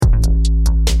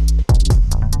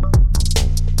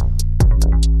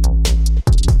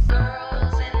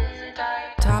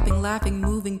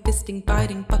fisting,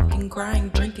 fighting, fucking, crying,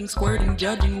 drinking, squirting,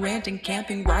 judging, ranting,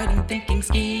 camping, writing, thinking,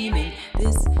 scheming.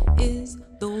 This is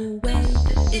the way,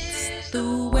 it's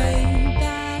the way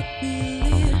that we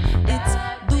live. It's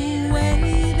the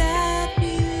way that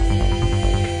we live.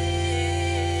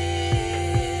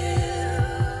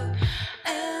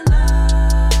 And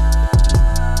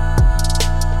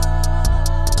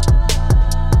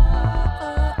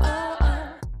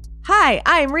Hi,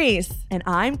 I'm Reese. And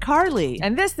I'm Carly.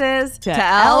 And this is To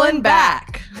Ell and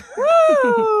Back.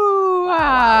 Woo!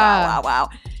 Wow.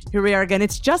 Here we are again.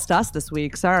 It's just us this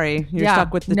week. Sorry. You're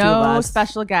stuck with the two of us. No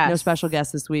special guest. No special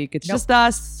guest this week. It's Nope. just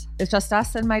us. It's just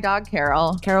us and my dog,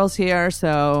 Carol. Carol's here,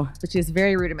 so But she has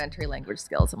very rudimentary language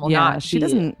skills and will Yeah, not she be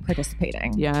doesn't-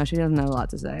 participating. yeah, she doesn't have a lot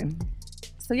to say.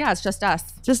 So yeah, it's just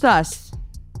us. Just us.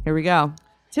 Here we go.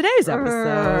 Today's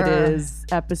episode is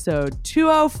episode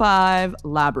 205,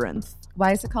 Labyrinth.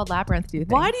 Why is it called Labyrinth, do you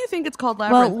think? Why do you think it's called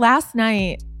Well, Labyrinth? last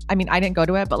night, I mean, I didn't go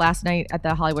to it, but last night at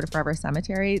the Hollywood Forever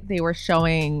Cemetery, they were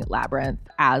showing Labyrinth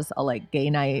as a gay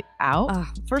night out.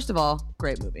 First of all,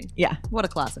 great movie. Yeah. What a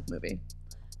classic movie.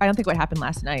 I don't think what happened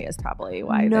last night is probably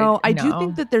why. I do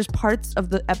think that there's parts of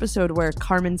the episode where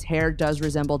Carmen's hair does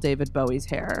resemble David Bowie's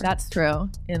hair. that's true.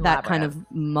 In that Labyrinth. kind of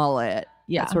mullet.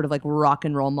 Yeah. That sort of like rock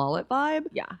and roll mullet vibe.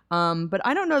 Yeah. But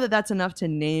I don't know that that's enough to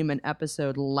name an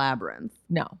episode Labyrinth.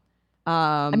 No.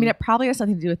 I mean, it probably has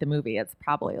something to do with the movie. It's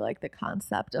probably like the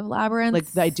concept of Labyrinth. like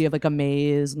the idea of like a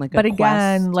maze and like but a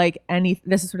again, quest.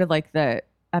 this is sort of like the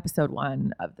episode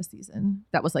 1 of the season.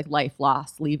 That was like life,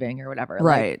 loss, leaving or whatever.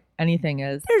 Right. Like, anything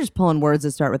is. They're just pulling words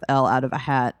that start with L out of a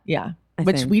hat. Yeah. I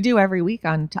Which think. we do every week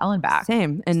on To Ellen Back.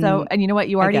 Same. And And you know what?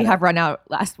 You I already get it. have run out.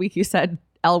 Last week you said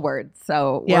L word.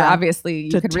 So we're Yeah. obviously you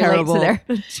It's a could relate terrible- to their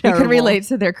you terrible- can relate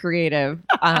to their creative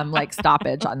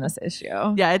stoppage on this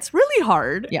issue. Yeah, it's really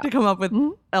hard Yeah. to come up with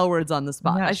Mhm. L words on the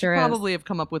spot. Yeah, I it should sure is. probably have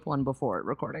come up with one before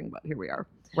recording, but here we are.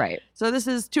 Right. So this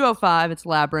is 205. It's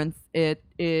Labyrinth. It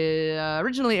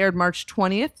originally aired March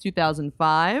 20th,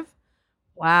 2005.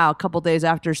 Wow, a couple days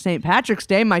after St. Patrick's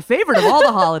Day, my favorite of all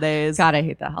the holidays. God, I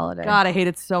hate that holiday. God, I hate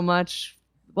it so much.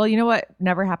 Well, you know what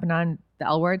never happened on the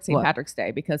L word? St. What? Patrick's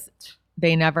Day, because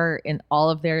they never in all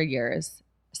of their years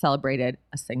celebrated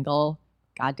a single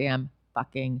goddamn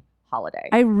fucking holiday.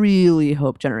 I really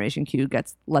hope Generation Q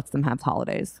lets them have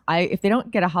holidays. If they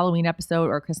don't get a Halloween episode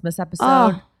or a Christmas episode,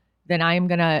 Oh. then I am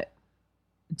gonna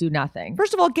do nothing.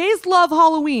 First of all, gays love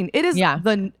Halloween. It is Yeah.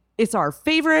 it's our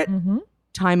favorite Mm-hmm.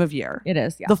 time of year. It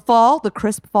is, yeah. The fall, the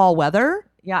crisp fall weather.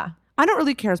 Yeah. I don't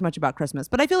really care as much about Christmas,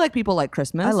 but I feel like people like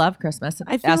Christmas. I love Christmas.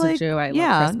 I feel As like, a Jew, I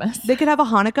yeah, love Christmas. They could have a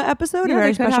Hanukkah episode, Yeah, a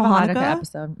very they could special have a Hanukkah.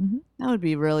 episode. Mm-hmm. That would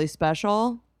be really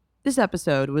special. This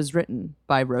episode was written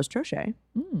by Rose Trochet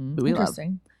Who we love.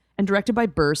 Interesting. and directed by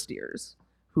Burr Steers,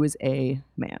 who is a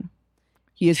man.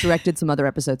 He has directed some other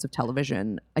episodes of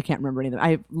television. I can't remember any of them.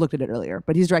 I looked at it earlier,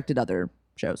 but he's directed other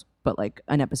shows, but like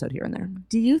an episode here and there.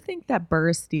 Do you think that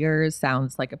Burr Steers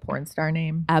sounds like a porn star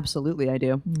name? Absolutely, I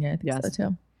do. Yeah, I think Yes. so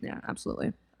too. Yeah,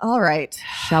 absolutely. All right.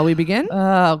 Shall we begin?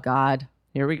 Oh God,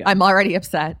 Here we go. I'm already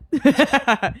upset.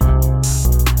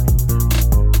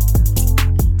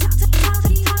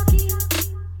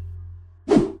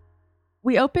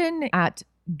 We open at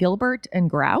Gilbert and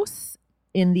Grouse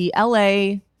in the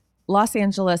LA, Los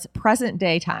Angeles present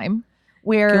day time,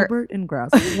 where Gilbert and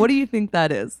Grouse. What do you think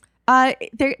that is?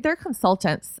 they're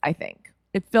consultants, I think.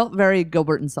 It felt very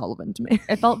Gilbert and Sullivan to me.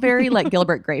 It felt very like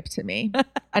Gilbert Grape to me,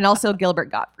 and also Gilbert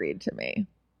Gottfried to me.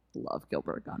 Love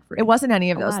Gilbert Gottfried. It wasn't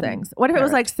any of those Aladdin. things. What if it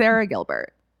was Eric. like Sarah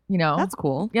Gilbert? You know, That's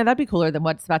cool. yeah, that'd be cooler than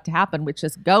what's about to happen, which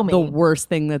is Go Me. The worst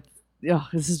thing that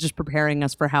this is just preparing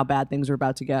us for how bad things are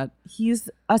about to get. He's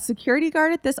a security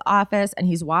guard at this office, and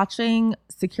he's watching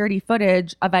security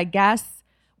footage of, I guess,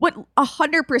 what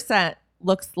 100%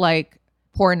 looks like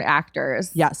porn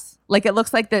actors. Yes. Like it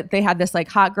looks like that they had this like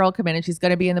hot girl come in and she's going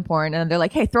to be in the porn, and they're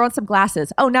like, "Hey, throw on some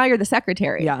glasses. Oh, now you're the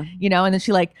secretary." Yeah. You know, and then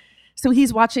she like, so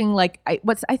he's watching like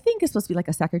what's I think is supposed to be like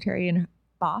a secretary and her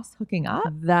boss hooking up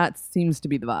That seems to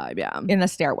be the vibe. Yeah. in a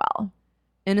stairwell.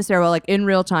 In a stairwell, like in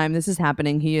real time, this is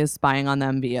happening. He is spying on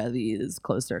them via these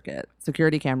closed circuit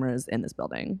security cameras in this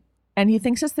building. And he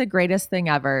thinks it's the greatest thing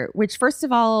ever, which first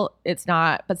of all, it's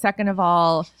not. But second of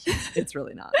all, It's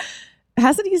really not.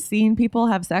 hasn't he seen people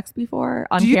have sex before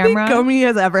on Do you camera? think Gomi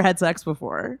has ever had sex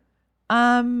before?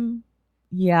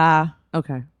 Yeah,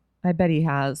 Okay. I bet he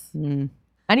has. Hmm.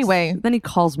 Anyway, Then he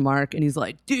calls Mark and he's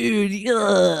like, dude,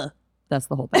 ugh. That's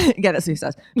the whole thing. yeah, that's what he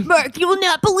says. Mark, you will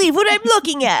not believe what I'm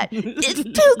looking at. It's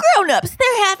two grown-ups.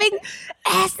 They're having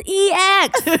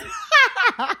sex.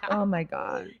 Oh my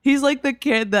God. He's like the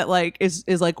kid that like is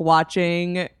like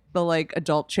watching the like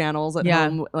adult channels at Yeah.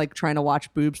 home, like trying to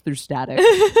watch boobs through static.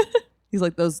 He's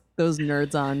like those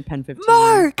nerds on Pen 15.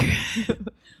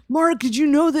 Mark, did you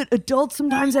know that adults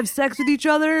sometimes have sex with each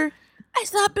other? I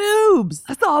saw boobs.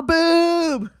 I saw a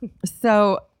boob.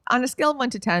 So on a scale of 1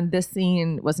 to 10, this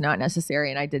scene was not necessary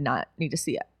and I did not need to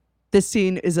see it. This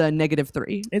scene is a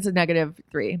 -3, It's a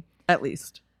 -3. at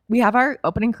least. We have our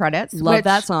opening credits. Love which-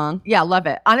 that song. Yeah, love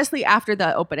it. Honestly, after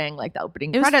the opening, like the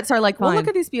opening It was credits are like, well, fine. look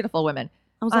at these beautiful women.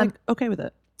 I was Um, like, okay with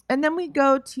it. And then we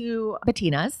go to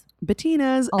Bettina's.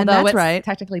 Bettina's, Although and that's it's right.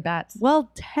 technically Bet's. Well,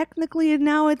 technically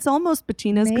now it's almost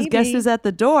Bettina's because Maybe. guess who's at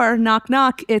the door? Knock,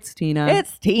 knock. It's Tina.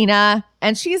 It's Tina.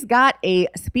 And she's got a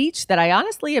speech that I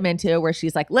honestly am into where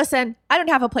she's like, listen, I don't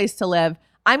have a place to live.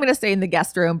 I'm going to stay in the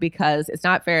guest room because it's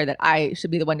not fair that I should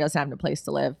be the one who doesn't have a place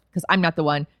to live because I'm not the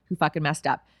one who fucking messed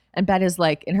up. And Bet is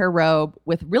like in her robe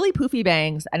with really poofy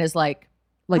bangs and is like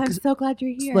I'm so glad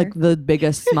you're here. like the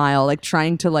biggest smile, like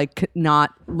trying to like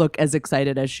not look as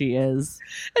excited as she is.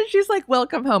 And she's like,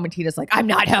 welcome home. And Tina's like, I'm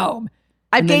not home.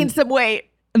 I've And then- gained some weight.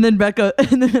 And then Becca,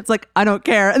 and then it's like, I don't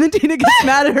care. And then Tina gets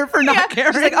mad at her for not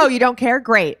caring. She's like, oh, you don't care?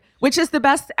 Great. Which is the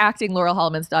best acting Laurel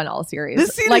Hallman's done all series.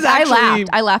 This scene like is actually-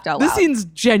 I laughed out loud. This scene's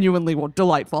genuinely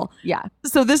delightful. Yeah.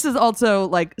 So this is also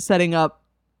like setting up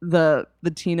the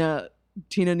Tina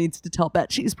needs to tell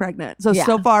Bet she's pregnant. So Yeah.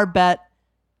 so far Bet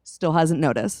still hasn't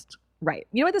noticed. Right.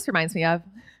 You know what this reminds me of?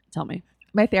 Tell me.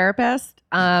 My therapist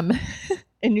in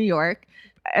New York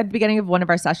at the beginning of one of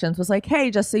our sessions was like,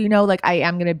 hey, just so you know, like I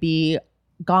am going to be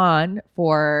gone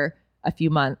for a few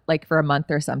months, like for a month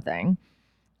or something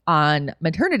on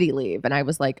maternity leave. And I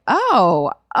was like,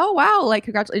 oh, wow. Like,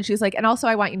 congratulations. She's like, and also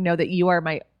I want you to know that you are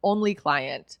my only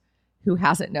client who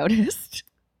hasn't noticed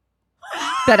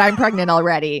that I'm pregnant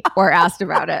already or asked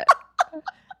about it.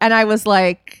 And I was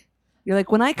like, You're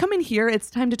like, when I come in here, it's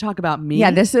time to talk about me.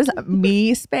 yeah, this is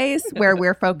me space where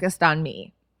we're focused on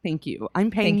me. Thank you.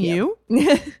 I'm paying Thank you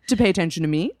to pay attention to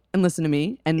me and listen to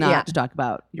me and not Yeah. to talk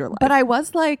about your life. But I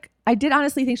was like, I did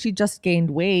honestly think she just gained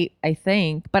weight, I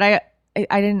think. But I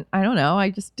don't know. I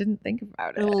just didn't think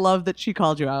about I it. love that she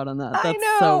called you out on that. That's I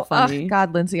know. so funny. Ugh,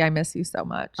 God, Lindsay, I miss you so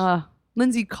much.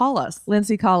 Lindsay, call us.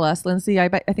 Lindsay, call us. Lindsay, I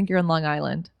think you're in Long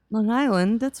Island. Long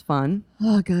Island, that's fun.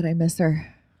 Oh, God, I miss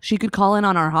her. She could call in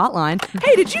on our hotline.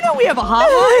 Hey, did you know we have a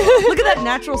hotline? Look at that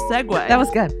natural segue. That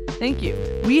was good. Thank you.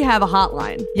 We have a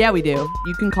hotline. Yeah, we do.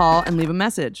 You can call and leave a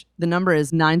message. The number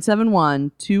is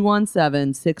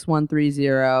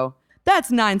 971-217-6130.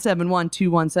 That's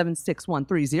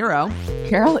 971-217-6130.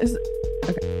 Carol is.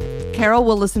 Carol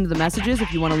will listen to the messages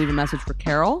if you want to leave a message for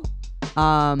Carol.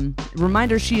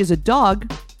 Reminder, she is a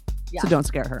dog, Yeah. so don't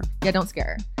scare her. Yeah, don't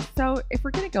scare her. So if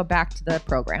we're going to go back to the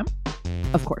program,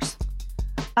 Of course.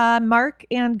 Mark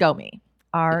and Gomi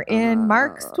are in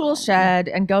Mark's tool shed,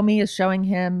 and Gomi is showing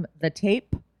him the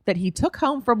tape that he took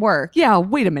home from work. Yeah,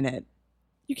 wait a minute.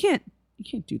 You can't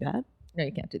do that. No,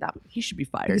 you can't do that. He should be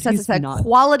fired. He says He's it's a not.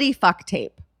 quality fuck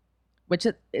tape, which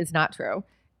is not true.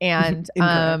 And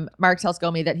Incorrect. Mark tells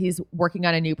Gomi that he's working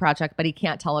on a new project, but he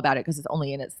can't tell about it because it's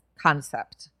only in its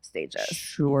concept stages.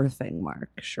 Sure thing, Mark.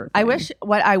 Sure thing.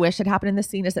 What I wish had happened in this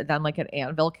scene is that then like an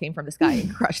anvil came from the sky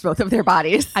and crushed both of their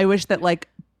bodies. I wish that like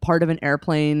part of an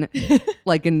airplane,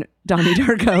 like in Donnie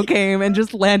Darko, came and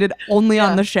just landed only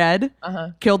on the shed,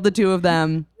 killed the two of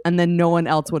them, and then no one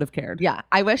else would have cared. Yeah.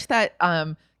 I wish that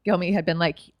Gomi had been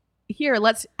like, here,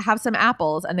 let's have some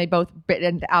apples. And they both bit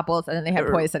into apples and then they had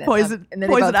poison in them. And then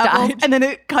they both apples. died. And then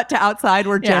it cut to outside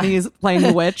where Yeah. Jenny is playing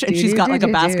the witch and she's got like a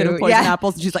basket of poison Yeah.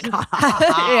 apples and she's like, ha, ha,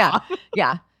 ha, ha. Yeah.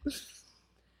 Yeah.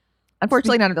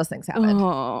 Unfortunately, none of those things happened.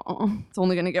 Oh, it's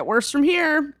only going to get worse from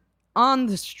here. On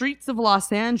the streets of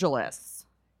Los Angeles.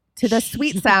 To the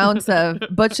sweet sounds of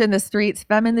Butch in the Streets,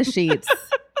 Femme in the Sheets.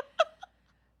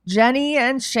 Jenny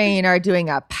and Shane are doing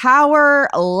a power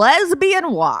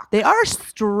lesbian walk. They are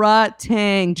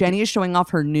strutting. Jenny is showing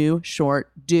off her new short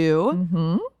do.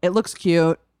 Mm-hmm. It looks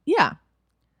cute. Yeah.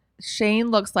 Shane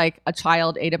looks like a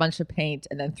child ate a bunch of paint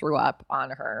and then threw up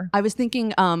on her. I was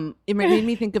thinking, it made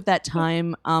me think of that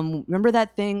time. Remember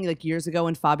that thing like years ago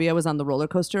when Fabio was on the roller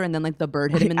coaster and then like the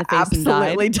bird hit him in the face and died?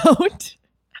 Absolutely don't.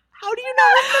 How do you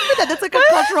not remember that? That's like a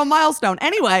cultural milestone.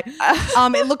 Anyway,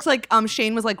 it looks like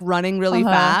Shane was like running really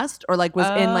fast or like was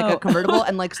in like a convertible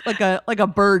and like a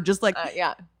bird just like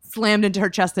Yeah. slammed into her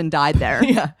chest and died there.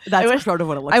 Yeah. That's sort of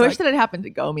what it looks I like. wish that it happened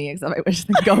to Gomi, except I wish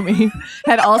that Gomi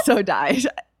had also died.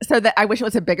 So that I wish it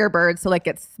was a bigger bird, so like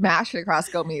it smashed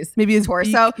across Gomi's Maybe his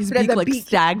torso. his But then beak like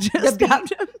stabbed just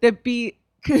stabbed him. the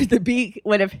beak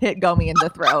would have hit Gomi in the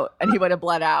throat, and he would have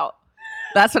bled out.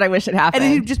 That's what I wish had happened.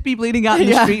 And then he'd just be bleeding out in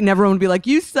the Yeah. street and everyone would be like,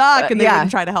 you suck. And they yeah.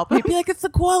 wouldn't try to help him. He'd be like, it's the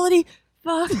quality.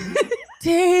 Fuck.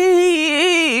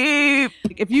 deep.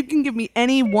 If you can give me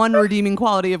any one redeeming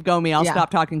quality of Gomi, I'll Yeah. stop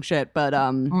talking shit. But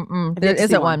There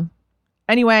isn't one.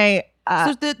 Anyway,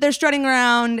 so they're strutting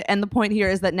around, and the point here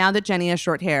is that now that Jenny has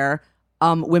short hair,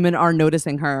 women are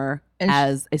noticing her And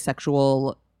as a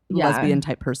sexual Yeah. lesbian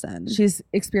type person. she's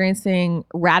experiencing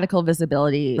radical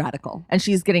visibility. Radical. And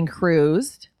she's getting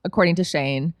cruised, according to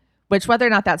Shane, which whether or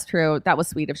not that's true, that was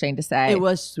sweet of Shane to say. It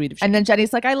was sweet of And then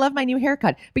Jenny's like, I love my new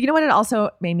haircut. But you know what? It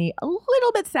also made me a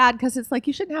little bit sad because it's like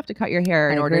you shouldn't have to cut your hair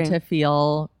in I order agree. to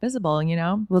feel visible, you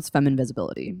know? Well, it's feminine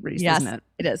visibility, Reese, Yes, isn't it?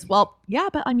 it is. Well, yeah,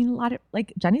 but I mean, a lot of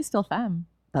like Jenny's still femme.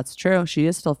 That's true. She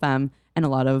is still femme, and a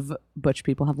lot of butch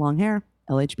people have long hair.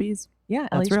 LHBs. Yeah,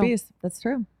 That's real. LHBs. That's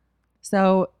true.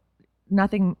 So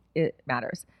nothing it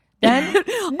matters. Then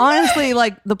Honestly,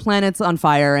 like the planet's on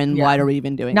fire, and Yeah. why are we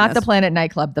even doing not this? the Planet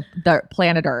Nightclub, the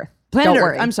Planet Earth. Planet Don't Earth.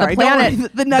 worry. I'm sorry. The don't planet, worry.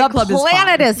 The nightclub the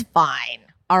planet is fine. is fine.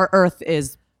 Our Earth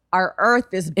is Our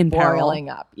Earth is In peril. boiling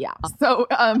up. Yeah. So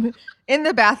in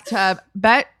the bathtub,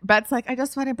 Bet's like, I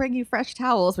just want to bring you fresh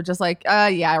towels, which is like,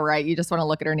 yeah, right. You just want to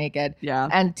look at her naked. yeah.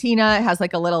 And Tina has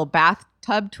like a little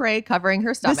bathtub tray covering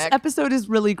her stomach. This episode is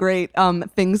really great.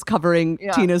 Things covering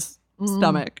Yeah. Tina's Mhm,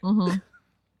 stomach. mhm.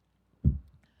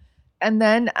 And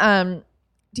then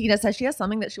Tina says she has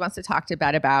something that she wants to talk to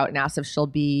Bet about and asks if she'll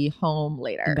be home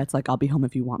later. And Bet's like, I'll be home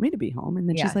if you want me to be home. And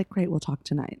then Yeah. she's like, great, we'll talk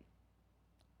tonight.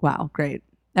 Wow, great.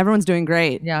 Everyone's doing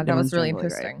great. Yeah, that Everyone's was really doing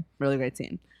great. interesting. Really great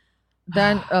scene.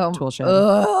 Then, Tool shed.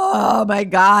 oh my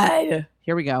God.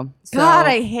 Here we go. So, God,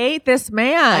 I hate this I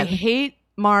man. hate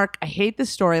Mark. I hate the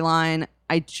storyline.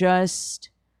 I just,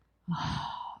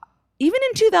 even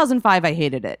in 2005, I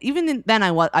hated it. Even then, I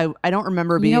don't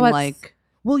remember You know being what's- like,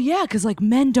 well, yeah, because like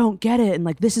men don't get it, and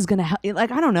like this is gonna help. Like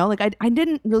I don't know. Like I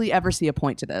didn't really ever see a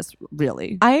point to this.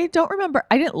 Really, I don't remember.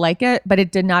 I didn't like it, but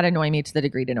it did not annoy me to the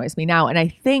degree it annoys me now. And I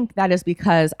think that is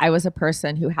because I was a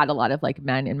person who had a lot of like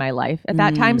men in my life at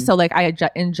that time. So like I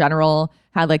in general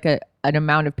had like an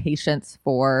amount of patience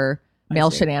for male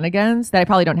see. shenanigans that I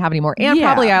probably don't have anymore. And Yeah.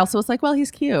 probably I also was like, well,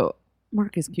 he's cute.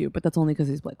 Mark is cute, but that's only because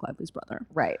he's Blake Lively's brother.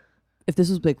 Right. If this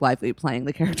was Blake Lively playing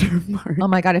the character of Mark, Oh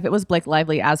my God. If it was Blake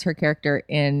Lively as her character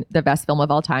in the best film of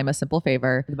all time, A Simple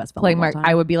Favor, the best film playing of all Mark, time.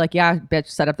 I would be like, yeah, bitch,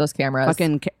 set up those cameras.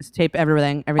 fucking tape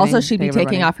everything. Also, she'd be tape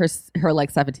taking everybody. off her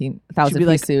like 17,000 She'd be piece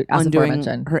like suit as undoing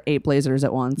aforementioned. her 8 blazers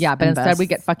at once. Yeah, but and instead we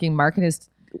get vests. fucking Mark in his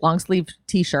long sleeve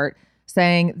t-shirt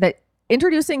saying that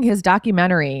introducing his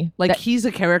documentary, like that- he's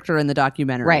a character in the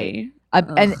documentary. Right.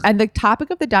 and the topic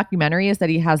of the documentary is that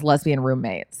he has lesbian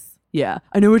roommates. Yeah,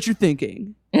 I know what you're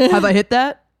thinking. Have I hit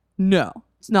that? No,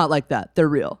 it's not like that. They're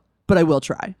real, but I will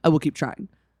try. I will keep trying.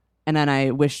 And then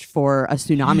I wished for a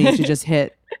tsunami to just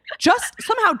hit, just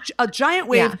somehow a giant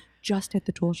wave Yeah. just hit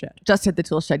the tool shed. Just hit the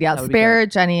tool shed. Yeah, That would be spare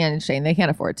Jenny and Shane. They can't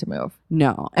afford to move.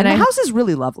 No, And and the I- house is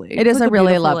really lovely. It is It's a really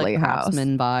beautiful, lovely house.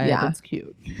 Craftsman vibe. Yeah. It's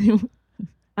cute.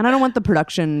 And I don't want the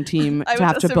production team I to would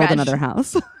have to just build imagine- another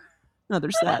house. Another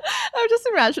set. I'm just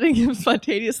imagining him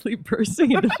spontaneously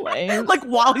bursting into flames. Like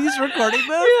while he's recording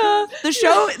this. Yeah. The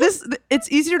show,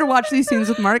 it's easier to watch these scenes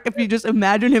with Mark if you just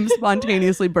imagine him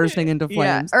spontaneously bursting into Yeah.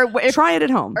 flames. Or if, Try it at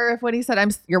home. or if when he said,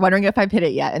 "You're wondering if I've hit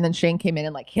it yet," and then Shane came in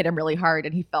and like hit him really hard,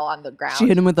 and he fell on the ground. She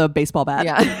hit him with a baseball bat.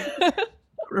 Yeah.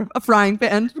 A frying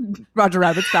pan, Roger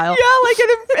Rabbit style.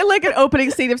 Yeah, like an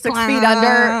opening scene of 6 Feet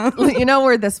Under. You know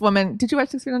where this woman? Did you watch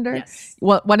 6 Feet Under? Yes.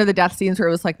 One of the death scenes where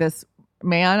it was like this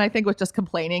man, I think, was just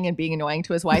complaining and being annoying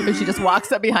to his wife, and she just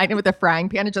walks up behind him with a frying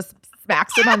pan and just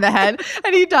smacks him on the head,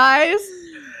 and he dies.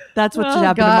 That's what Oh, should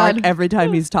happen to Mark God. every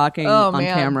time he's talking Oh, on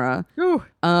man. camera. Whew.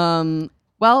 Um,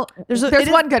 Well, There's there's a- it is-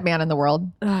 one good man in the world.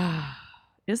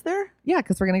 is there? Yeah,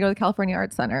 because we're gonna go to the California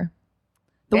Arts Center.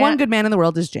 The And- one good man in the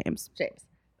world is James. James.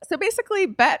 So basically,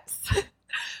 Bets.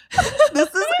 This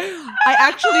is. I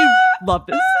actually love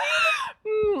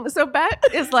this. So Bet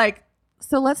is like,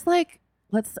 so let's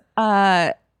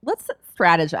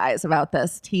strategize about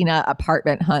this Tina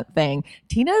apartment hunt thing.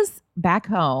 Tina's back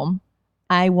home.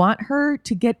 I want her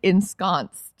to get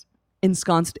ensconced.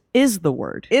 Ensconced is the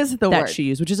word Is the that word. she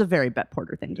used, which is a very Bet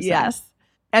Porter thing to say. Yes.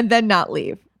 And then not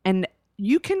leave. And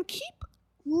you can keep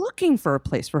looking for a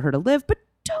place for her to live, but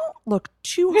don't look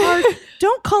too hard.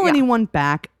 Don't call Yeah. anyone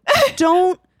back.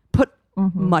 Don't put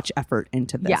Mhm. much effort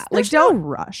into this. Yeah, like, There's no don't-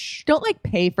 rush. Don't like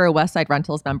pay for a West Side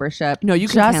Rentals membership. No, you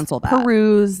can Just cancel that.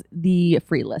 Peruse the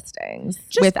free listings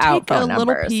Just without take phone a little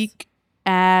numbers. peek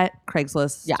at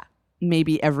Craigslist. Yeah.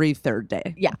 Maybe every third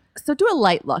day. Yeah. So do a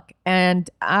light look. And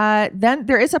then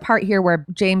there is a part here where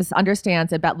James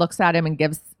understands and Bet looks at him and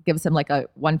gives him like a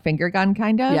one finger gun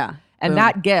kind of. Yeah. And Boom.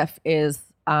 that gif is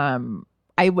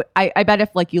I I bet if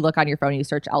like you look on your phone and you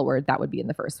search L Word, that would be in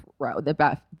the first row.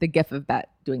 The gif of Bet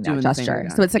doing that Doing the gesture. finger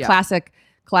gun. So it's a Yeah.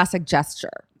 classic gesture.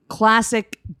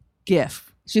 Classic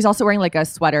GIF. She's also wearing like a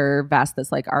sweater vest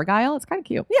that's like Argyle. It's kind of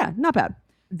cute. Yeah, not bad.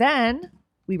 Then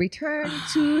we return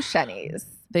to Sheni's.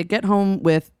 They get home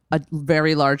with a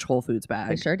very large Whole Foods They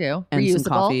bag sure do. and Reusable. some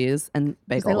coffees and 'Cause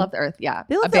bagel. They love the earth. Yeah.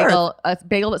 They love a the bagel, a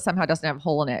bagel that somehow doesn't have a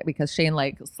hole in it because Shane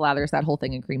like slathers that whole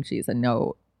thing in cream cheese and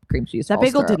no cream cheese. That falls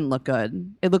bagel through. didn't look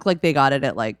good. It looked like they got it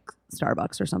at like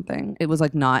Starbucks or something. It was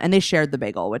like not, and they shared the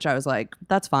bagel, which I was like,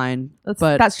 that's fine.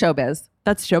 But That's showbiz.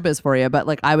 that's showbiz for you. But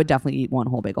like, I would definitely eat one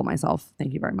whole bagel myself.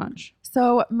 Thank you very much.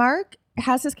 So Mark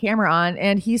has his camera on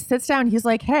and he sits down. He's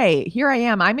like, hey, here I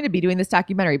am. I'm going to be doing this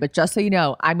documentary. But just so you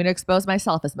know, I'm going to expose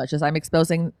myself as much as I'm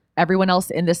exposing everyone else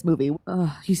in this movie.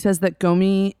 He says that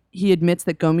he admits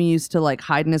that Gomi used to like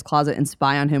hide in his closet and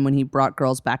spy on him when he brought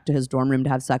girls back to his dorm room to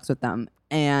have sex with them.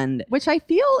 And Which I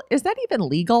feel, is that even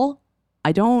legal?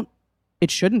 it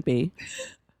shouldn't be.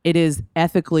 It is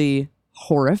ethically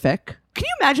horrific. Can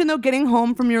you imagine though getting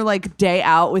home from your like day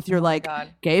out with your like God.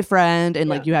 gay friend and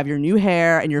like you have your new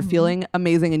hair and you're feeling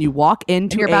amazing and you walk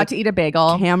into And you're a about to eat a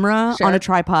bagel, camera Sure. on a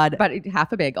tripod but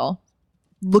half a bagel.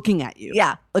 looking at you.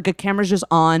 Yeah. Like a camera's just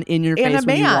on in your And face a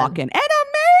when you man. walk in. And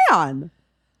a man.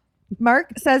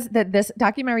 Mark says that this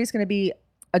documentary is going to be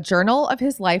a journal of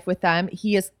his life with them.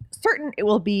 He is certain it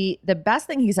will be the best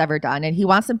thing he's ever done, and he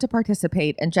wants them to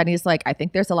participate. And Jenny's like, I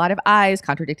think there's a lot of I's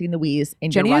contradicting the we's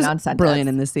in Jenny your is run-on sentence. brilliant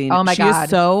in this scene. Oh my she God. is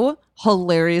so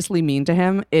hilariously mean to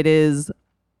him. It is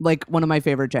like one of my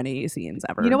favorite Jenny scenes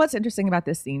ever. You know what's interesting about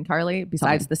this scene, Carly,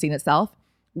 besides the scene itself?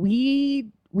 We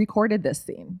recorded this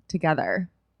scene together.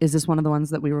 Is this one of the ones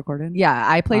that we recorded? Yeah,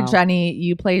 I played Wow. Jenny,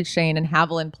 you played Shane, and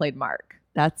Haviland played Mark.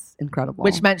 That's incredible.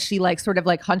 Which meant she like sort of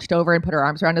like hunched over and put her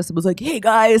arms around us and was like, hey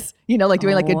guys, you know, like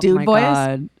doing like a Oh dude my voice.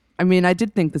 God. I mean, I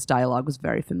did think this dialogue was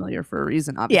very familiar for a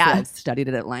reason. Obviously, Yeah. I've studied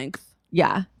it at length.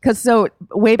 Yeah. Cause so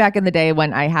way back in the day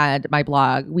when I had my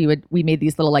blog, we made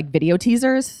these little like video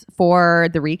teasers for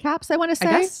the recaps, I want to say.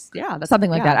 I guess, yeah, that's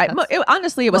Something like that.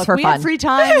 Honestly, it was Look, for we fun. had free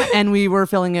time and we were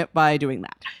filling it by doing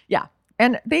that. Yeah.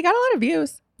 And they got a lot of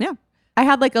views. Yeah. I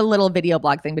had like a little video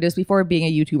blog thing, but it was before being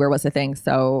a YouTuber was a thing.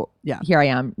 So Yeah. here I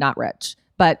am, not rich.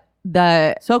 But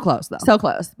so close though.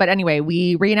 close. But anyway,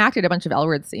 we reenacted a bunch of L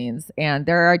Word scenes, and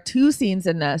there are 2 scenes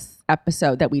in this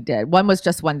episode that we did. One was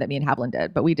just one that me and Haviland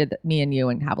did, but me and you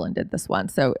and Haviland did this one.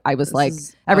 So I was like,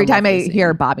 is every a time I lovely scene.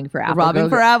 hear bobbing for apple, Robbing go-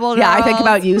 for apple. yeah, I think girls.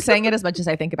 about you saying it as much as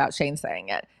I think about Shane saying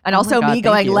it, and Oh my also God, me thank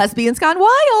going, you. lesbians gone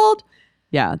wild.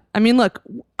 Yeah. I mean, look,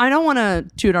 I don't want to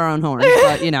toot our own horns,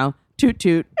 but you know, toot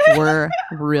toot, we're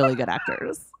really good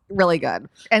actors. Really good.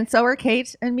 And so are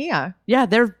Kate and Mia. Yeah,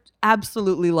 they're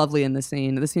absolutely lovely in the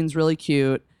scene. The scene's really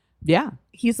cute. Yeah.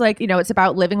 He's like, you know, it's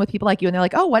about living with people like you. And they're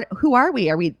like, oh, who are we?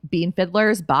 Are we bean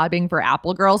fiddlers, bobbing for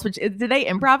apple girls? Did they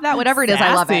improv that? Whatever it is,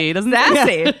 I love Sassy, it. doesn't it?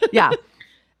 Sassy. Yeah.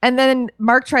 And then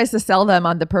Mark tries to sell them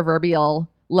on the proverbial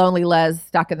lonely Les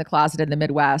stuck in the closet in the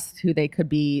Midwest who they could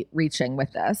be reaching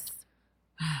with this.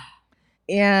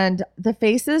 And the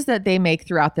faces that they make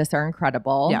throughout this are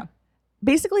incredible. Yeah.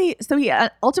 Basically, so he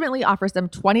ultimately offers them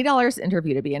 $20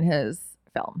 interview to be in his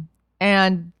film.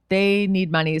 And they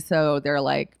need money, so they're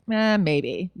like,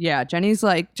 maybe. Yeah. Jenny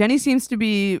seems to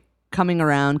be coming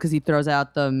around because he throws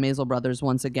out the Maisel brothers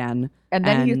once again. And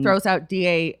then he And- throws out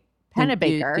D.A.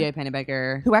 Pennebaker, D.A.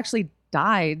 Pennebaker. who actually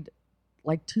died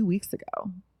like 2 weeks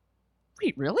ago.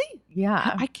 Wait, really?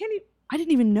 Yeah. I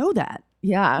didn't even know that.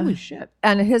 Yeah. Holy shit.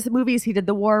 And his movies, he did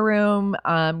The War Room,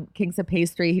 Kings of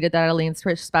Pastry. He did that Eileen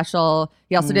Stritch special.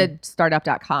 He also did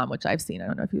Startup.com, which I've seen. I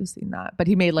don't know if you've seen that, but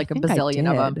he made like a think I bazillion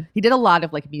of them. did. He did a lot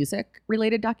of like music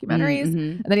related documentaries.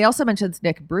 Mhm. And then he also mentions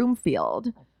Nick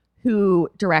Broomfield, who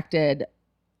directed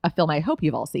a film I hope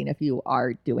you've all seen if you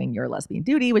are doing your lesbian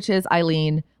duty, which is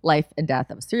Eileen, Life and Death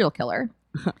of a Serial Killer.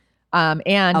 And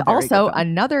A very also good film.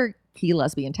 another key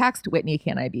lesbian text, Whitney,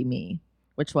 Can I Be Me,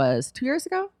 which was 2 years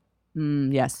ago.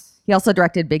 Yes. He also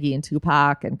directed Biggie and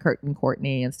Tupac and Kurt and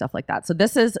Courtney and stuff like that. So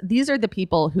these are the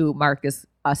people who Mark is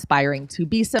aspiring to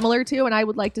be similar to. And I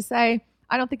would like to say,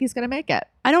 I don't think he's going to make it.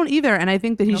 I don't either. And I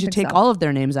think that he don't should think take so. all of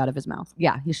their names out of his mouth.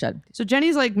 Yeah, he should. So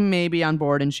Jenny's like maybe on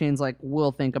board and Shane's like,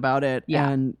 we'll think about it. Yeah.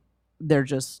 And they're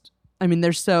just, I mean,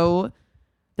 they're so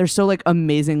like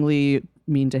amazingly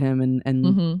mean to him and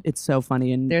Mhm. it's so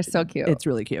funny and They're so cute. it's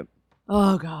really cute.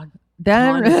 Oh God.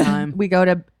 Then Time. we go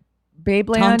to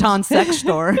Babeland. Tauntaun sex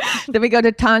store. Then we go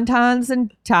to Tauntauns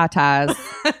and Tatas,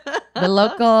 the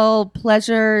local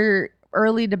pleasure,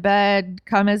 early to bed,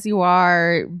 come as you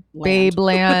are,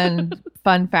 Babeland,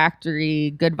 fun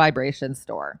factory, good vibration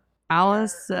store.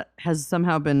 Alice has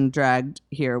somehow been dragged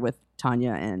here with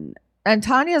Tanya and And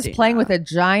Tanya's Dana. playing with a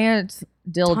giant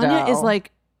dildo. Tanya is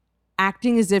like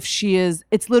acting as if she is.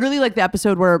 It's literally like the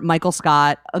episode where Michael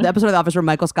Scott, the episode of The Office where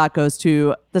Michael Scott goes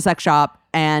to the sex shop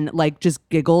and like just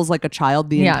giggles like a child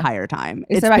the Yeah. entire time. So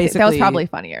It's I think basically that was probably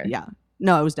funnier. yeah.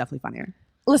 No, it was definitely funnier.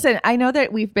 Listen, I know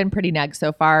that we've been pretty neg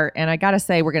so far, and I gotta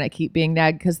say we're gonna keep being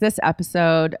neg because this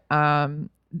episode, the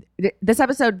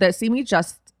scene we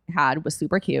just had was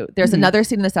super cute. There's Mhm. another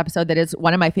scene in this episode that is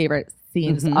one of my favorite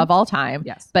scenes Mhm. of all time.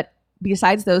 Yes. But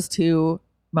besides those two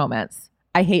moments,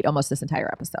 I hate almost this entire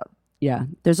episode. Yeah.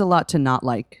 There's a lot to not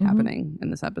like Mhm. happening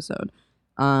in this episode.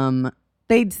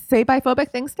 They say biphobic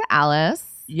things to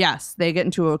Alice. Yes, they get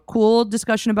into a cool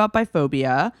discussion about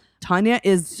biphobia. Tanya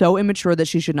is so immature that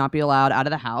she should not be allowed out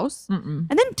of the house. Mm-mm. And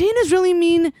then Dana's really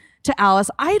mean to Alice.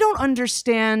 I don't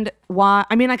understand why.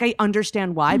 I mean, like, I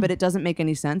understand why, but it doesn't make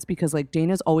any sense because, like,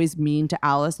 Dana's always mean to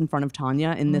Alice in front of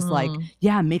Tanya in this, like,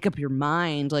 yeah, make up your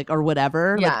mind, like, or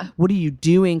whatever. Yeah. Like, what are you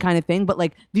doing kind of thing. But,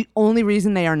 like, the only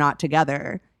reason they are not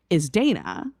together is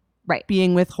Dana. Right.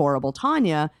 Being with horrible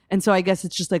Tanya. And so I guess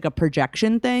it's just like a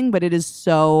projection thing, but it is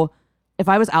so. If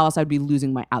I was Alice, I'd be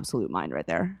losing my absolute mind right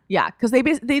there. Yeah, because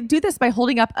they do this by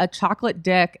holding up a chocolate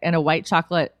dick and a white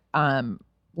chocolate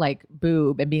like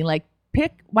boob and being like,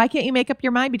 pick. Why can't you make up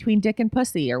your mind between dick and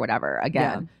pussy or whatever?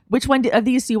 Again, which one of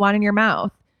these do you want in your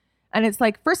mouth? And it's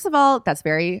like, first of all, that's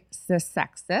very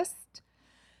sexist.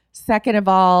 Second of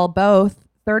all, both.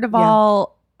 Third of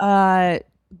all,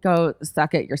 go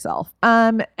suck it yourself.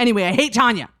 Anyway, I hate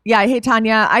Tanya. Yeah, I hate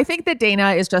Tanya. I think that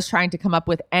Dana is just trying to come up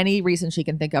with any reason she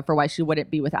can think of for why she wouldn't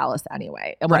be with Alice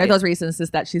anyway. And one of Right. those reasons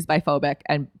is that she's biphobic,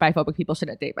 and biphobic people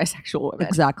shouldn't date bisexual women.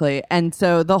 Exactly. And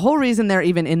so the whole reason they're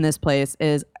even in this place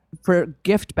is for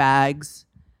gift bags.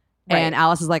 Right. And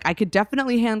Alice is like, I could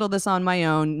definitely handle this on my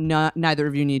own. Neither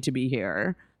of you need to be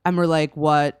here. And we're like,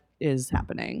 what is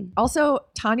happening? Also,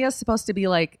 Tanya's supposed to be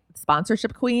like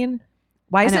sponsorship queen.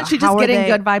 Why I know. isn't she How just are getting they-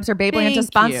 Good Vibes or Babeland to Thank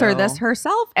sponsor you. this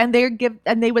herself? And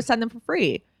they would send them for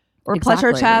free. Or Pleasure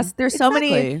Exactly. Chest. There's so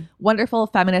many Exactly. wonderful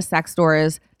feminist sex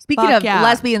stores. Speaking Fuck of yeah.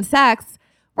 lesbian sex,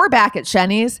 we're back at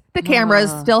Shenny's. The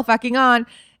camera's Ah. still fucking on.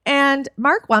 And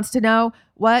Mark wants to know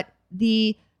what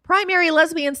the primary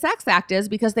lesbian sex act is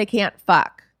because they can't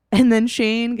fuck. And then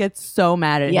Shane gets so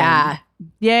mad at Yeah.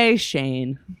 him. Yay,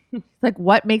 Shane. Like,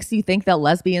 what makes you think that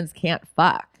lesbians can't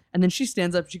fuck? And then she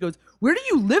stands up. She goes, where do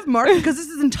you live, Mark? Because this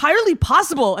is entirely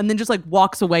possible. And then just like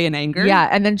walks away in anger. Yeah,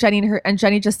 and then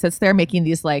Jenny just sits there making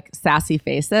these like sassy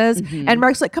faces, Mhm. and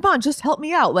Mark's like, "Come on, just help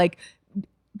me out." Like,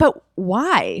 but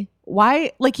why?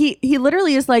 Why? Like he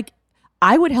literally is like,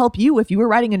 "I would help you if you were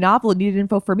writing a novel and needed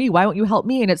info for me. Why won't you help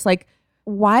me?" And it's like,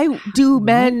 why do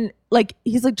men like?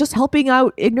 He's like just helping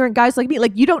out ignorant guys like me.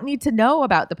 Like you don't need to know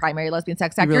about the primary lesbian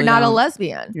sex act. You really You're not a don't.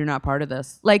 lesbian. You're not part of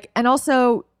this. Like, and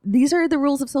also these are the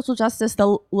rules of social justice.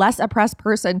 The less oppressed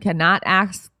person cannot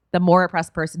ask the more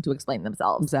oppressed person to explain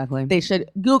themselves. Exactly. They should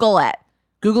Google it.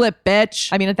 Google it, bitch.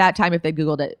 I mean, at that time, if they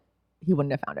Googled it, he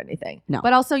wouldn't have found anything. No.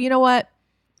 But also, you know what?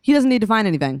 He doesn't need to find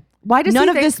anything. Why does None he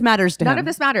of think- this matters to him. None of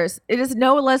this matters. It is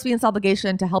no lesbian's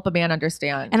obligation to help a man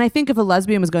understand. And I think if a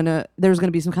lesbian there was going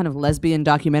to be some kind of lesbian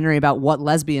documentary about what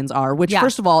lesbians are, which Yeah.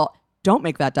 first of all, don't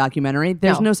make that documentary.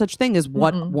 There's No. no such thing as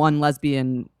what Mm-mm. one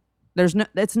lesbian. There's no.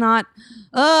 It's not.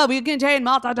 Oh, we contain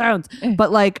multitudes. Eh.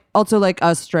 But like, also like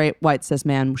a straight white cis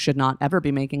man should not ever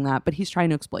be making that. But he's trying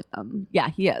to exploit them. Yeah,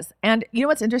 he is. And you know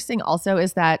what's interesting also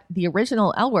is that the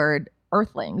original L Word,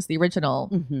 Earthlings, the original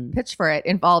Mm-hmm. pitch for it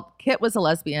involved Kit was a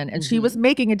lesbian and she was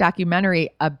making a documentary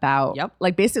about Yep.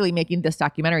 like basically making this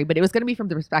documentary, but it was going to be from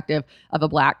the perspective of a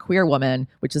black queer woman,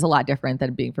 which is a lot different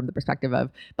than being from the perspective of,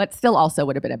 but still also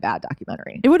would have been a bad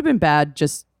documentary. It would have been bad.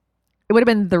 Just It would have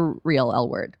been the real L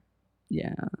Word,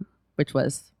 yeah, which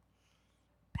was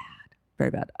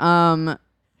very bad.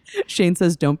 Shane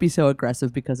says, "Don't be so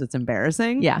aggressive because it's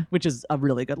embarrassing." Yeah. which is a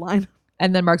really good line.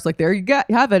 And then Mark's like, there you go.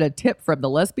 You have it, a tip from the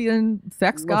lesbian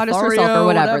sex goddess herself Lothario, or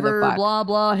whatever the fuck. Blah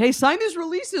blah. Hey, sign these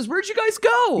releases. Where'd you guys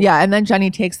go? Yeah. And then Jenny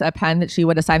takes a pen that she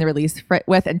would have signed the release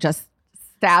with and just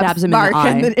stabs Stabs him Mark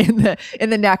in the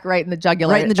in the neck, right in the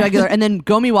jugular. right in the jugular. And then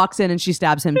Gomi walks in and she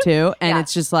stabs him too. And Yeah.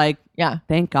 it's just like, Yeah.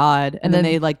 thank God. And then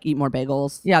then- they like eat more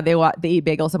bagels. Yeah. They eat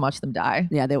bagels and watch them die.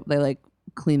 Yeah, they like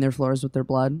clean their floors with their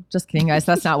blood. Just kidding, guys.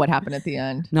 That's not what happened at the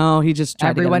end. No, he just tried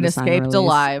Everyone to get him to sign a escaped release.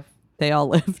 alive. They all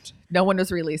lived. No one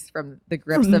was released from the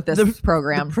grips From of this the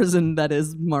program. prison that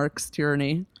is Mark's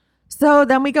tyranny. So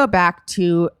then we go back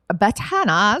to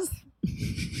Betania's.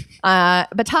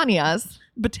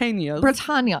 Britannia.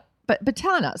 Britannia. But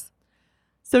Betana's.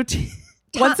 So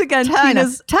Once again,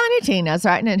 Tiny Tina's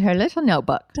writing in her little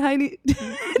notebook.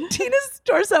 Tina's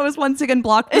torso is once again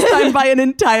blocked, this time by an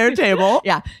entire table.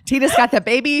 Yeah. Tina's got the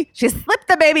baby. She slipped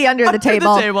the baby under the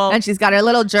table. And she's got her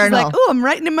little journal. She's like, oh, I'm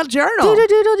writing in my journal.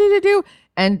 Do.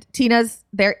 And Tina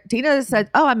said,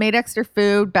 oh, I made extra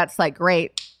food. Bet's like,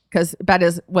 great. Because Bet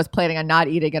was planning on not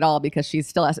eating at all because she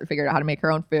still hasn't figured out how to make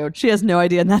her own food. She has no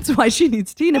idea, and that's why she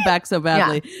needs Tina back so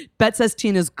badly. Yeah. Bet says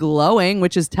Tina's glowing,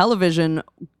 which is television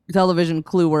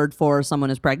clue word for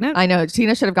someone is pregnant. I know.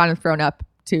 Tina should have gotten thrown up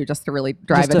too, just to really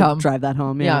drive that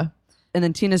home. Yeah. And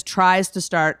then Tina tries to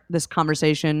start this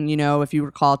conversation. You know, if you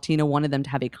recall, Tina wanted them to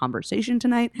have a conversation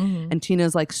tonight. Mm-hmm. And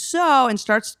Tina's like, and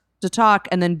starts to talk.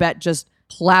 And then Bet just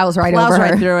plows right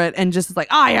through it and just is like,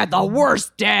 I had the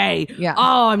worst day. Yeah.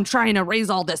 Oh, I'm trying to raise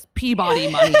all this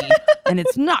Peabody money and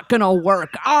it's not going to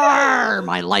work. Arr,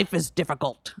 my life is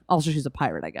difficult. Also, she's a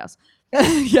pirate, I guess.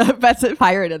 Yeah, Bet's a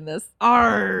pirate in this.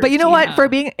 Arr, but you know what? For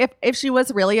being, if she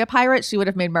was really a pirate, she would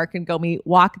have made Mark and Gomi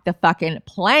walk the fucking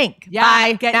plank.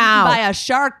 Yeah, get eaten by a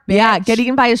shark, bitch. Yeah, get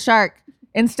eaten by a shark.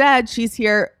 Instead, she's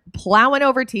here plowing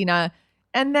over Tina.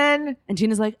 And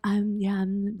Tina's like,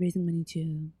 I'm raising money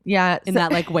too. Yeah. In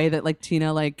that like way that like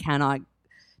Tina like cannot.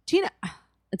 Tina,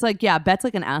 it's like, yeah, Bet's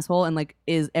like an asshole and like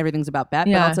everything's about Bet.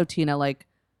 Yeah. But also Tina, like,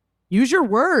 use your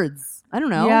words. I don't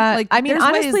know. Yeah. Like, I mean,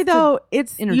 honestly though,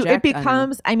 it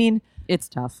becomes, it's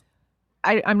tough.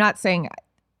 I'm not saying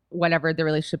whatever the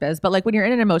relationship is, but like when you're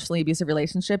in an emotionally abusive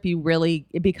relationship,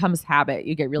 it becomes habit.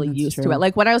 You get really used to it.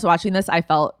 Like when I was watching this, I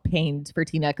felt pained for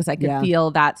Tina because I could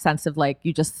feel that sense of like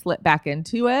you just slip back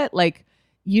into it. Like,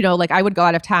 you know, like I would go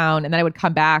out of town and then I would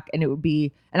come back and it would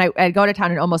be, and I'd go out of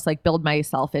town and almost like build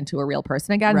myself into a real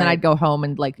person again. Right. And then I'd go home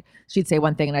and like she'd say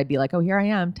one thing and I'd be like, oh, here I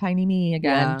am, tiny me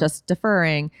again, just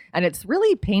deferring. And it's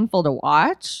really painful to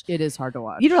watch. It is hard to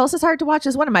watch. You know what else is hard to watch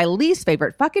is one of my least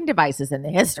favorite fucking devices in the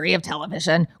history of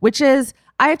television, which is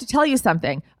I have to tell you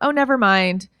something. Oh, never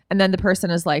mind. And then the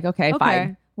person is like, okay.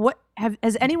 Fine.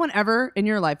 Has anyone ever in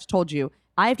your life told you,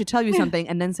 I have to tell you something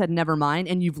and then said never mind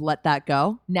and you've let that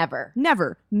go? Never.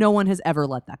 No one has ever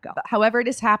let that go. However, it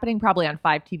is happening probably on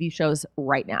 5 TV shows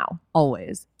right now.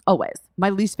 Always. My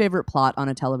least favorite plot on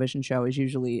a television show is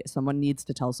usually someone needs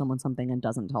to tell someone something and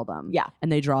doesn't tell them. Yeah.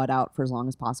 And they draw it out for as long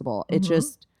as possible. Mm-hmm.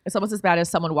 It's almost as bad as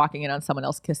someone walking in on someone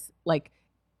else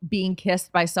being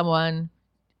kissed by someone.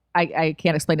 I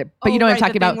can't explain it, but you know what I'm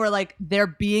talking about. Where like they're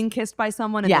being kissed by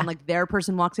someone and then like their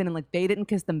person walks in and like they didn't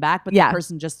kiss them back, but the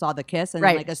person just saw the kiss and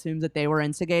like assumes that they were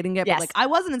instigating it. But like I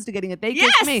wasn't instigating it. They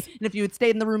kissed me. And if you had stayed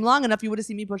in the room long enough, you would have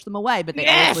seen me push them away. But they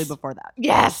actually before that.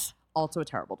 Yes. Also a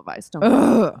terrible device.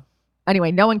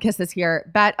 Anyway, no one kisses here.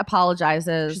 Bet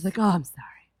apologizes. She's like, oh, I'm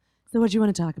sorry. So what do you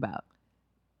want to talk about?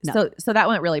 No. So that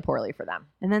went really poorly for them.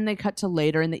 And then they cut to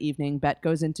later in the evening. Bet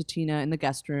goes into Tina in the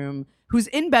guest room, who's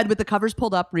in bed with the covers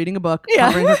pulled up, reading a book,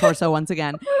 covering her torso once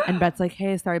again. And Bet's like,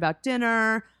 hey, sorry about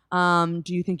dinner. Do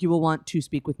you think you will want to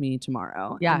speak with me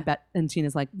tomorrow? Yeah. And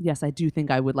Tina's like, yes, I do think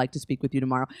I would like to speak with you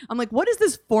tomorrow. I'm like, what is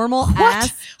this formal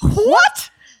ass? What?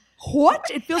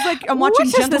 It feels like I'm watching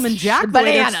Gentleman Jack, but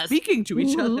they're speaking to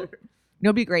each other. You know,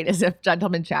 it'd be great as if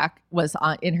Gentleman Jack was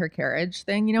in her carriage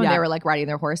thing, you know, and they were like riding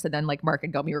their horse, and then like Mark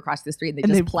and Gomi were across the street, and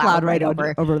they just plowed right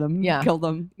over them, killed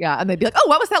them. Yeah, and they'd be like, "Oh,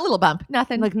 what was that little bump?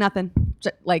 Nothing." Like nothing.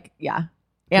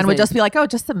 Anne would just be like, "Oh,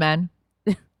 just some men."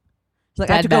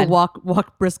 Like I have to go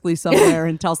walk briskly somewhere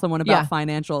and tell someone about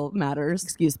financial matters.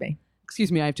 Excuse me,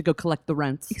 I have to go collect the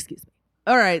rents. Excuse me.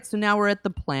 All right, so now we're at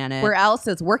the planet where Alice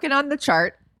is working on the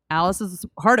chart. Alice is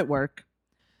hard at work.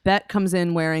 Bet comes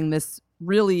in wearing this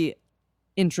really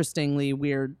interestingly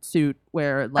weird suit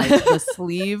where like the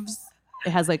sleeves,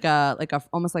 it has like a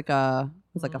almost like a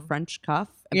French cuff.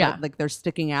 But, like they're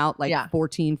sticking out like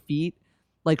 14 feet.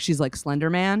 Like she's like Slender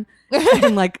Man.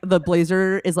 And like the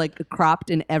blazer is like cropped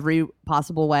in every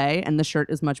possible way and the shirt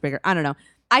is much bigger. I don't know.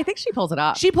 I think she pulls it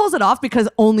off. She pulls it off because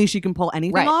only she can pull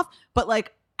anything off. But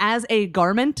like as a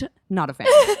garment, not a fan.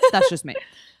 That's just me.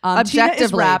 Tina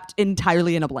is wrapped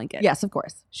entirely in a blanket. Yes, of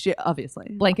course. She obviously.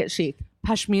 Blanket sheath.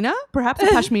 Pashmina? Perhaps a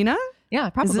pashmina? Yeah,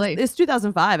 probably. It's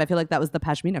 2005. I feel like that was the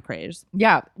pashmina craze.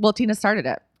 Yeah. Well, Tina started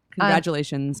it.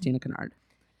 Congratulations, Tina Kennard.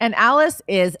 And Alice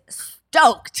is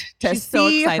stoked to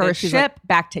see her ship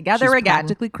back together again. She's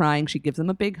practically crying. She gives them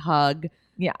a big hug.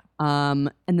 Yeah.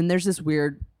 And then there's this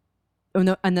weird...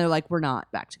 and they're like, we're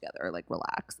not back together. Like,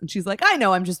 relax. And she's like, I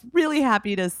know. I'm just really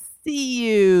happy to see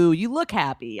you. You look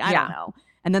happy. I don't know.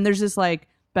 And then there's this like,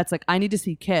 Bet's like, I need to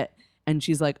see Kit. And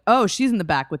she's like, oh, she's in the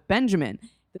back with Benjamin.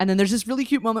 And then there's this really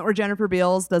cute moment where Jennifer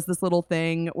Beals does this little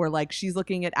thing where like she's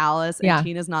looking at Alice and Yeah.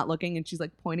 Tina's not looking and she's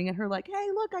like pointing at her like, hey,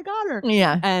 look, I got her.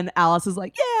 Yeah. And Alice is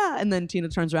like, yeah. And then Tina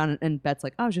turns around and Bet's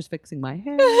like, I was just fixing my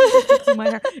hair. Just fixing my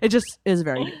hair. It just is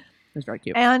very cute. It's very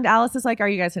cute. And Alice is like, are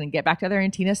you guys going to get back together?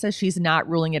 And Tina says she's not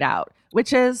ruling it out,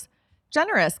 which is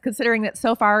generous considering that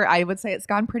so far I would say it's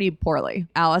gone pretty poorly.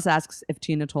 Alice asks if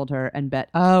Tina told her and Bet.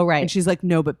 Oh, right. And she's like,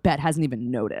 no, but Bet hasn't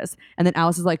even noticed. And then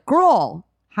Alice is like, girl,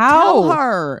 How? tell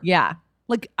her. Yeah.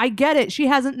 Like, I get it. She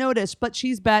hasn't noticed, but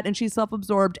she's Bet and she's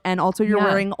self-absorbed. And also you're Yeah.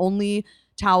 wearing only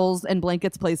towels and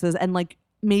blankets places. And like,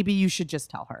 maybe you should just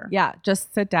tell her. Yeah.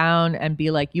 Just sit down and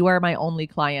be like, you are my only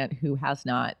client who has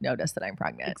not noticed that I'm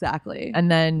pregnant. Exactly.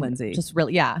 And then Lindsay. just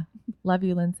really, yeah. Love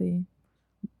you, Lindsay.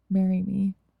 Marry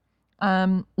me.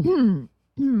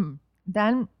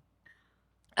 Then,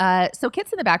 so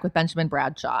Kit's in the back with Benjamin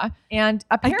Bradshaw. And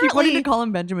I apparently, keep wanting to call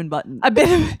him Benjamin Button. a bit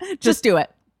of, just do it.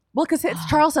 Well, because it's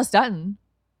Charles S. Dutton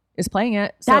is playing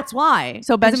it. So, That's why.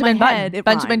 so 'Cause in Benjamin my Button. head, it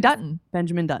Benjamin rhymes. Dutton.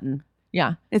 Benjamin Dutton.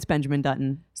 Yeah. It's Benjamin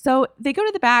Dutton. So they go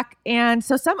to the back, and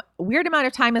so some weird amount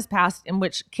of time has passed in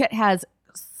which Kit has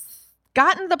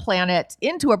gotten the planet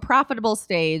into a profitable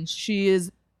stage. She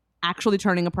is actually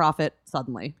turning a profit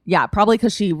suddenly. Yeah, probably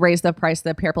because she raised the price of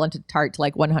the pear planted tart to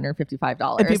like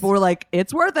 $155. And people were like,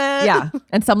 it's worth it. yeah.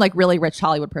 And some like really rich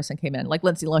Hollywood person came in. Like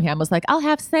Lindsay Lohan was like, I'll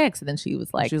have 6. And then she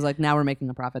was like, She was like, now we're making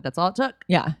a profit. That's all it took.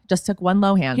 yeah, just took one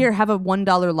Lohan. Here, have a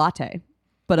 $1 latte,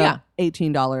 but Yeah. a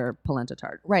 $18 polenta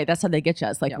tart. Right. That's how they get you.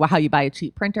 It's like Yep. well, how you buy a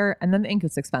cheap printer and then the ink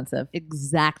is expensive.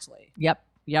 Exactly. Yep.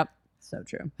 Yep. So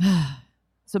true.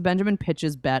 So Benjamin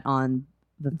pitches Bet on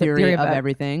the theory of Bet.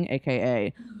 everything,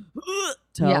 aka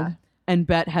toe. Yeah. And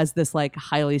Bet has this like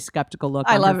highly skeptical look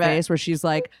I on love her it. face where she's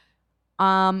like,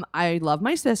 I love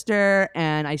my sister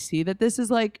and I see that this is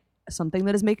like something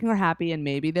that is making her happy and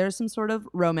maybe there's some sort of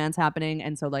romance happening.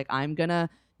 And so like I'm gonna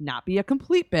not be a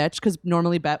complete bitch because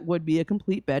normally Bet would be a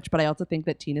complete bitch, but I also think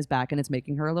that Tina's back and it's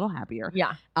making her a little happier.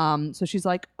 Yeah. So she's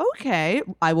like, okay,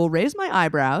 I will raise my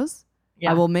eyebrows.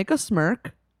 Yeah. I will make a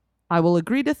smirk. I will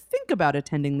agree to think about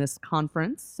attending this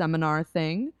conference, seminar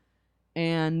thing.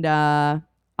 And I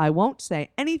won't say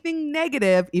anything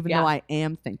negative, even Yeah. though I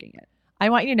am thinking it. I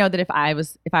want you to know that if I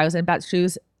was in Bet's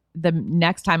shoes, the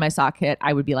next time I saw Kit,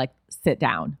 I would be like, sit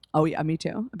down. Oh yeah, me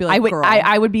too. I'd be like, I would girl.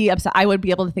 I would be upset. I would be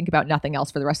able to think about nothing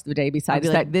else for the rest of the day I'd besides be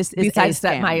that like, this is besides a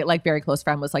that scam. my like very close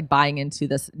friend was like buying into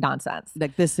this nonsense.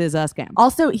 Like this is a scam.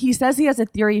 Also, he says he has a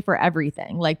theory for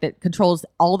everything, like that controls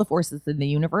all the forces in the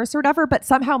universe or whatever, but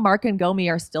somehow Mark and Gomi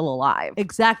are still alive.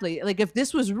 Exactly. Like if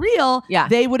this was real, Yeah.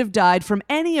 they would have died from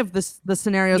any of the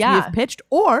scenarios we Yeah. have pitched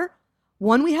or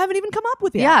one we haven't even come up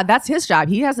with yet. Yeah, that's his job.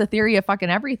 He has a theory of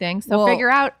fucking everything. So Well, figure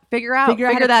out figure out how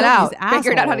to that kill out. these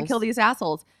Figure out how to assholes. kill these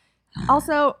assholes.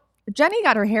 Also, Jenny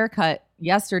got her hair cut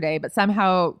yesterday, but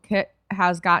somehow Kit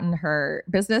has gotten her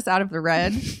business out of the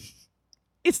red.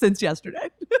 It's since yesterday.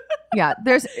 Yeah,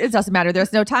 it doesn't matter.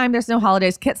 There's no time, there's no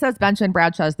holidays. Kit says Benjamin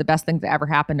Bradshaw is the best thing that ever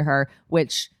happened to her,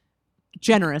 which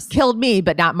Generous. killed me,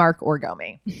 but not Mark or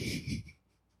Gomi.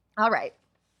 All right.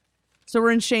 So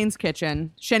we're in Shane's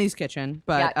kitchen, Shenny's kitchen,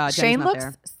 but Yeah, Jenny's Shane not looks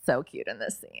there. so cute in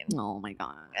this scene. Oh my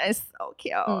god. It's so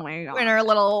cute. Oh my god. In her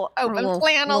little open Little-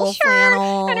 flannel little shirt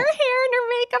flannel. and her hair and her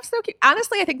makeup, so cute.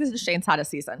 Honestly, I think this is Shane's hottest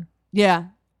season. Yeah.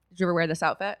 Did you ever wear this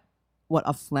outfit? What,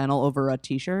 a flannel over a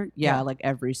t-shirt? Yeah, Yeah. like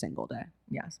every single day.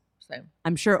 Yes. Same.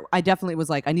 I'm sure I definitely was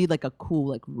like, I need like a cool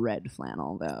like red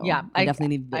flannel though. Yeah, I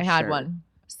definitely need this I had shirt. one.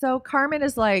 So Carmen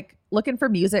is like looking for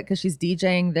music because she's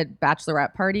DJing the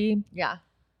bachelorette party. Yeah.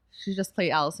 She just played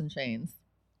Alice in Chains.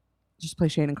 Just play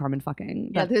Shane and Carmen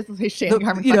fucking. Yeah, That- this is Shane the- and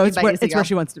Carmen. you know, fucking it's by where, years it's where ago.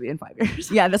 she wants to be in 5 years.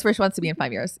 Yeah, that's where she wants to be in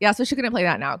 5 years. Yeah, so she couldn't play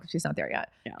that now because she's not there yet.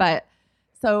 Yeah. But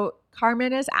so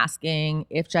Carmen is asking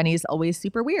if Jenny's always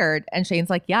super weird. And Shane's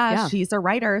like, yeah, she's a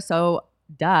writer. So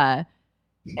duh.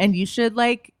 And you should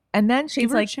like, and then Give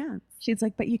Shane's her a like, chance.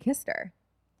 but you kissed her.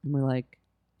 And we're like,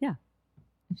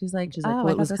 And she's like, she's oh, like, I well, it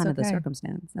thought was that's kind of the okay.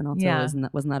 circumstance. And also, Yeah.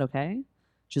 wasn't that okay?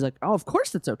 She's like, oh, of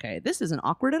course it's okay. This isn't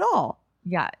awkward at all.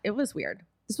 Yeah, it was weird.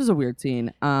 This was a weird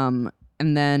scene. And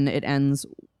then it ends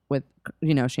with,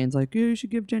 you know, Shane's like, you should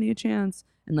give Jenny a chance.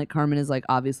 And like Carmen is like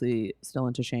obviously still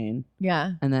into Shane.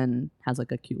 Yeah. And then has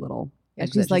like a cute little Yeah,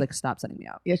 exit. she's like, stop setting me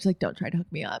up. yeah, she's like, don't try to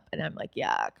hook me up. And I'm like,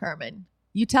 yeah, Carmen,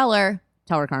 you tell her,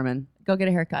 Tell her, Carmen, go get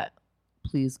a haircut.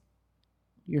 please.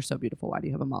 You're so beautiful. Why do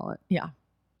you have a mullet? Yeah.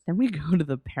 Then we go to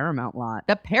the Paramount lot.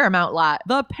 The Paramount lot.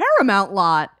 The Paramount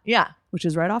lot, Yeah. which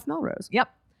is right off Melrose. Yep.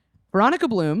 Veronica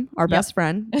Bloom, our Yep. best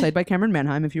friend, played by Cameron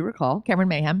Manheim, if you recall. Cameron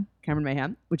Mayhem. Cameron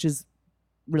Mayhem, which is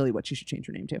really what she should change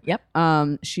her name to.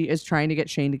 Yep. She is trying to get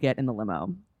Shane to get in the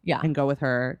limo Yeah. and go with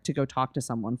her to go talk to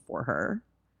someone for her.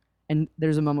 And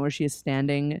there's a moment where she is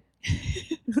standing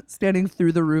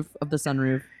through the roof of the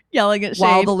sunroof Yelling at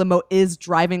while Shane. the limo is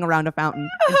driving around a fountain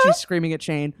and she's screaming at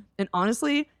Shane. And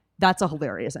honestly, that's a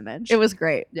hilarious image. It was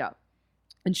great. Yeah.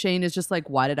 And Shane is just like,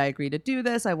 why did I agree to do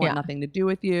this? I want Yeah. nothing to do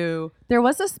with you. There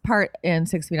was this part in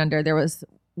 6 Feet Under. There was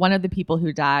one of the people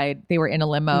who died. They were in a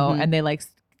limo Mhm. and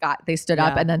they stood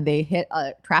up Yeah. and then they hit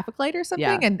a traffic light or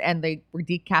something Yeah. and they were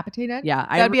decapitated. Yeah.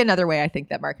 That would be another way I think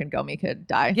that Mark and Gomi could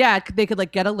die. Yeah, they could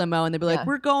like get a limo and they'd be like, Yeah.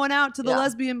 "We're going out to the Yeah.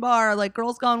 lesbian bar, like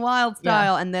Girls Gone Wild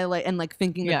style," and they like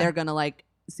thinking that Yeah. they're gonna like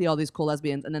see all these cool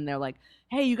lesbians, and then they're like,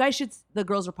 "Hey, you guys should." The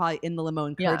girls are probably in the limo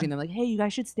encouraging them, like, "Hey, you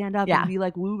guys should stand up Yeah. and be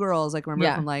like woo girls." Like remember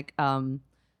Yeah. from like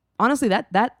honestly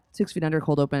that 6 Feet Under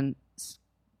cold open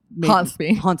Haunts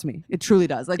me. Haunts me. It truly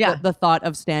does. Like Yeah. the thought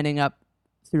of standing up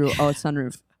through a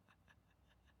sunroof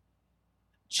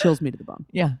chills me to the bone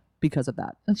Yeah. because of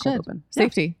that It cold should. open. Yeah.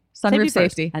 Safety. Sunroof first.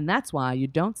 safety. And that's why you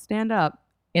don't stand up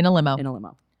In a limo. in a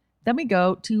limo. Then we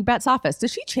go to Bet's office.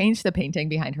 Does she change the painting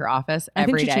behind her office I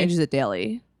every think she day? changes it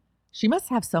daily. She must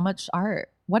have so much art.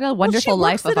 What a Well, wonderful she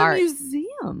life works of at art. a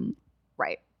museum.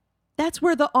 Right. That's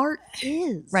where the art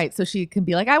is. Right. So she can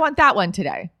be like, I want that one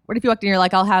today. What if you walked in and you're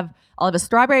like, I'll have a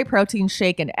strawberry protein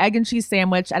shake, an egg and cheese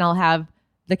sandwich, and I'll have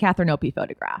the Catherine Opie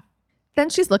photograph. Then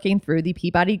she's looking through the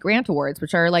Peabody Grant Awards,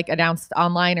 which are like announced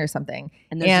online or something.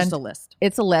 And there's just a list.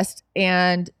 It's a list.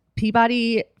 And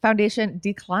Peabody Foundation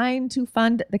declined to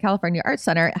fund the California Arts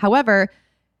Center. However,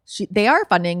 they are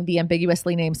funding the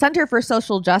ambiguously named Center for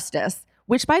Social Justice,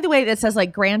 which, by the way, that says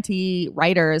like grantee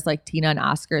writers like Tina and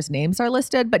Oscar's names are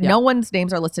listed, but Yeah. no one's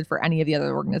names are listed for any of the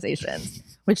other organizations,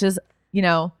 which is,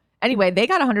 anyway, they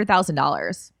got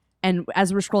 $100,000. And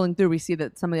as we're scrolling through, we see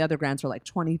that some of the other grants are like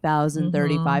 20,000, Mhm.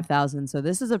 35,000. So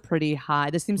this is a pretty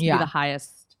high. This seems to Yeah. be the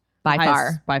highest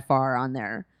By far on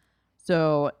there.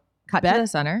 So Cut Bet- to the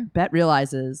center. Bet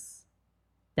realizes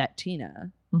that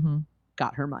Tina Mm-hmm.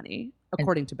 got her money.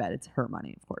 According to Bet, it's her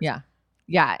money, of course. Yeah.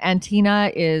 Yeah. And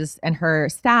Tina and her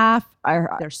staff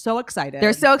They're so excited.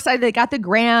 they're so excited. They got the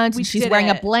grant. We And she's did wearing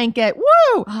it. a blanket. Woo!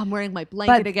 Oh, I'm wearing my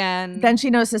blanket But again. Then she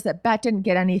notices that Bet didn't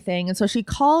get anything. And so she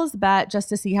calls Bet just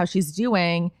to see how she's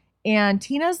doing. And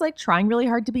Tina's like trying really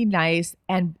hard to be nice.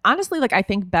 And honestly, like I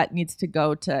think Bet needs to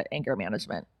go to anger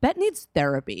management. Bet needs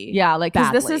therapy. Yeah, like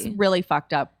because this is Badly. really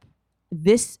fucked up.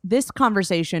 This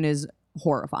conversation is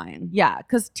horrifying. Yeah,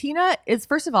 because Tina is,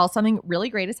 first of all, something really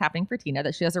great is happening for Tina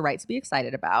that she has a right to be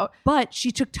excited about. But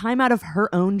she took time out of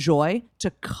her own joy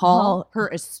to call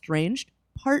her estranged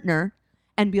partner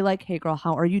and be like, "Hey, girl,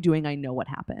 how are you doing? I know what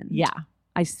happened. Yeah.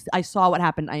 I saw what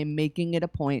happened. I am making it a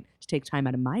point to take time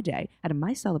out of my day, out of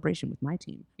my celebration with my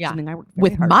team. Yeah. Something I worked very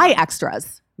With hard my on.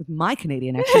 extras. With my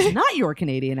Canadian extras, not your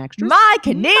Canadian extras. My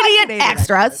Canadian Canadian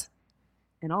extras.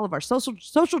 And all of our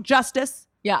social justice.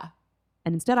 Yeah.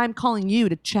 And instead, I'm calling you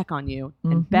to check on you.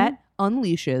 Mhm. And Bet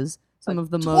unleashes some A of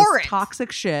the torrent. most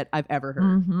toxic shit I've ever heard.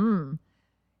 Mm-hmm.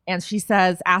 And she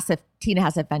asks if Tina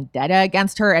has a vendetta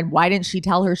against her and why didn't she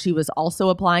tell her she was also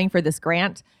applying for this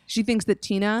grant? She thinks that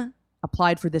Tina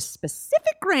applied for this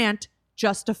specific grant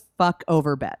just to fuck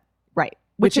over Bet. Right.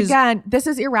 Which Which is- again, this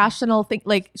is irrational.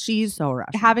 Like she's So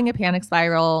irrational. having a panic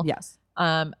spiral. Yes.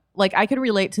 Like I could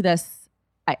relate to this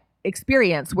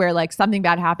experience where like something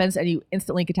bad happens and you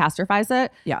instantly catastrophize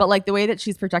it. Yeah. But like the way that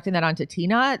she's projecting that onto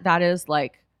Tina, that is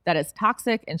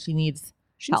toxic and she needs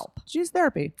help. She's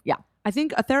therapy. Yeah. I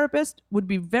think a therapist would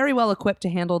be very well equipped to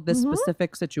handle this Mhm.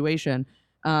 specific situation.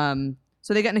 So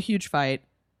they get in a huge fight.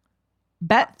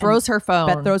 Bet throws her phone.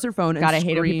 Bet throws her phone. God, and I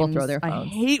hate when people screams- throw their I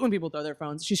phones. hate when people throw their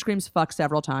phones. She screams "fuck"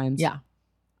 several times. Yeah.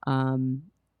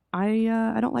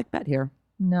 I don't like Bet here.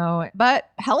 No, but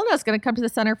Helena's going to come to the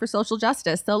Center for Social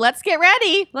Justice. So let's get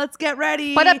ready. Let's get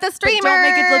ready. Put up the But don't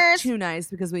make it look streamers. too nice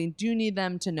because we do need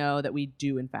them to know that we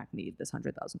do in fact need this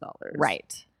 $100,000.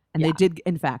 Right. And Yeah. they did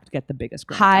in fact get the biggest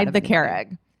grant. out Hide of the anybody.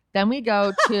 Keurig. Then we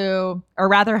go to, or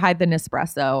rather hide the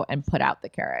Nespresso and put out the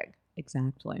Keurig.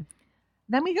 Exactly.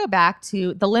 Then we go back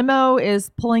to the limo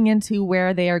is pulling into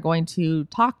where they are going to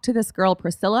talk to this girl,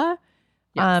 Priscilla,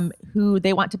 Yes. who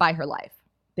they want to buy her life.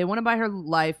 They want to buy her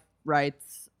life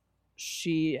rights.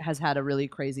 She has had a really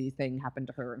crazy thing happen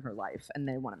to her in her life, and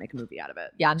they want to make a movie out of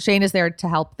it. Yeah, and Shane is there to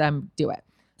help them do it.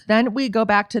 Then we go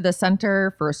back to the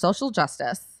Center for Social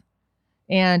Justice,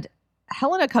 and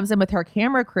Helena comes in with her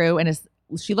camera crew, and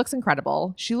she looks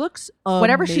incredible. She looks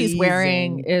Whatever she's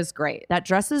wearing amazing. is great. That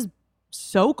dress is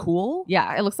so cool.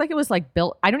 Yeah, it looks like it was like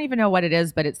built. I don't even know what it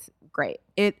is, but it's great.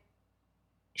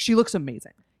 She looks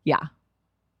amazing. Yeah.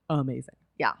 Amazing.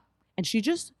 Yeah. And she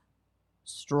just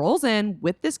strolls in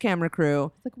with this camera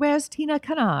crew. It's like, where's Tina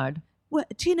Kennard?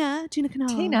 What Tina Canal.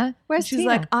 Tina, where's she's Tina?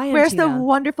 like, I am Where's Tina. the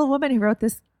wonderful woman who wrote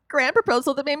this grant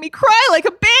proposal that made me cry like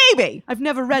a baby. I've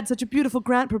never read such a beautiful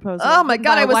grant proposal. Oh my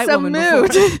God, by I a was white so woman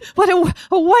moved. before.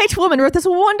 A white woman wrote this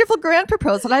wonderful grant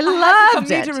proposal. I loved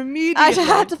meet it. her immediately. I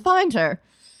had to find her.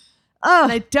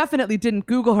 And I definitely didn't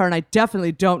Google her, and I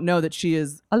definitely don't know that she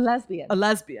is A lesbian. a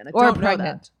lesbian. I Or don't know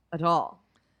pregnant. that at all.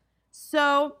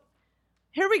 So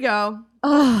here we go.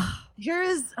 Oh. Here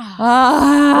is when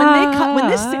they cut when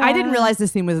this I didn't realize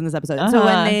this scene was in this episode. And so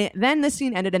Uh-huh. when this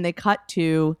scene ended and they cut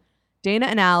to Dana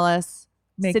and Alice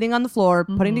Make- sitting on the floor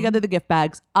putting Mhm. together the gift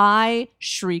bags, I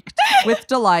shrieked with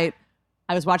delight.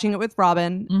 I was watching it with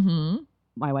Robin. Mm-hmm.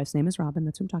 My wife's name is Robin.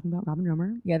 That's who I'm talking about. Robin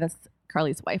Romer. Yeah, that's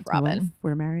Carly's wife, My wife. Robin.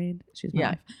 We're married. She's my Yeah.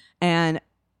 wife. And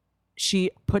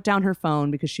she put down her phone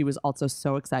because she was also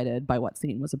so excited by what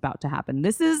scene was about to happen.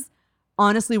 This is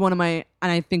honestly one of my,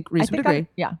 and I think Reese would agree,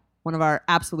 Yeah, one of our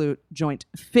absolute joint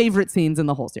favorite scenes in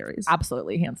the whole series.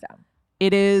 absolutely. Hands down.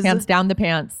 It is Hands down the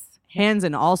pants. hands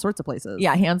in all sorts of places.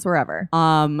 Yeah, hands wherever.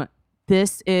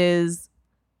 This is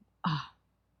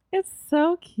It's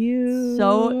so cute.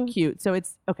 so cute. So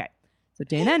it's okay. So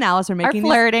Dana and Alice are Are making these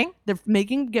flirting. they're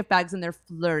making gift bags and they're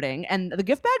flirting. And the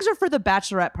gift bags are for the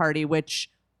bachelorette party, which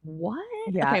what?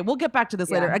 Yeah. Okay, we'll get back to this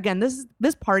later. Yeah. Again, this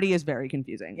party is very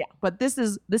confusing. Yeah. But this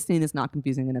scene is not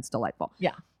confusing and it's delightful.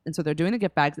 Yeah. And so they're doing the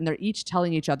gift bags and they're each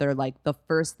telling each other like the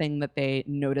first thing that they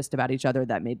noticed about each other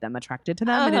that made them attracted to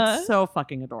them. And Uh-huh. it's so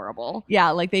fucking adorable. Yeah,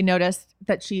 like they noticed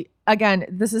that she, again,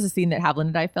 this is a scene that Havlin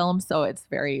and I filmed, so it's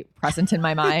very present in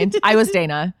my mind. I was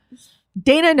Dana.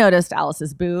 Dana noticed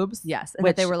Alice's boobs. Yes. And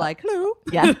Which- they were like, hello.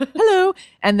 Yeah. Hello.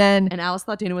 And then, And Alice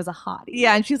thought Dana was a hottie.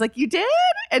 yeah, and she's like, you did?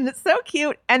 And it's so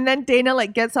cute. And then Dana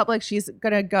like gets up like she's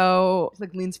going to go. She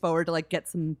like leans forward to like get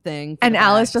something. for And the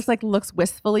Alice bags. just like looks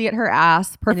wistfully at her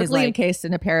ass, perfectly like- encased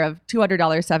in a pair of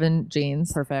 $200 7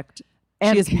 jeans. perfect.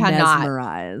 And she is cannot.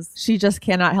 mesmerized. She just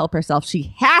cannot help herself.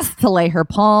 She has to lay her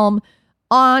palm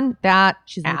on that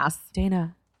She's like, ass.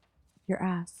 Dana, your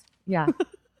ass. Yeah.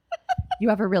 You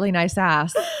have a really nice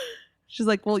ass. She's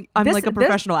like, well, I'm This- like a this-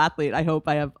 professional athlete. I hope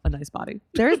I have a nice body.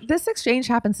 This exchange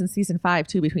happens in season 5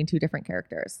 too between two different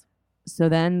characters. So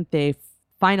then they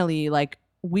finally, like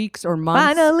weeks or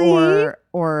months Finally.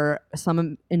 or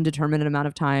some indeterminate amount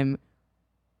of time,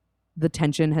 the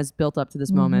tension has built up to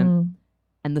this moment. Mhm.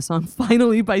 And the song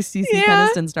finally by CeCe Yeah.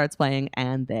 Peniston starts playing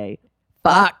and they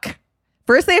Fuck.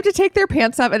 First, they have to take their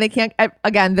pants off, and they can't.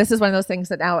 Again, this is one of those things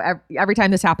that now every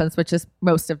time this happens, which is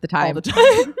most of the time, all the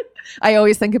time. I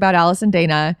always think about Alice and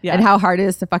Dana Yeah. and how hard it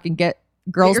is to fucking get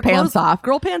girls' Your pants clothes- off.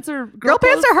 Girl pants are Girl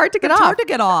pants are hard to get it's off. hard to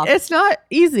get off. It's not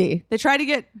easy. They try to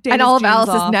get Dana's and all of jeans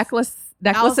Alice's off. necklaces.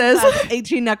 Alice has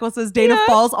 18 necklaces. Dana Yeah.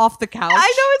 falls off the couch. I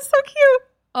know, it's so cute.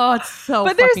 Oh, it's so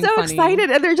But they're fucking so funny.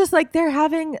 excited, and they're just like they're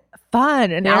having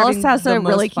fun. And They're Alice having has the a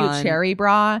really most cute fun. cherry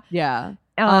bra. Yeah.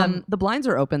 Um, The blinds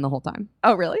are open the whole time.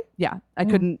 oh, really? Yeah. I Mm.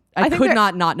 couldn't I I think could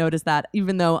they're- not notice that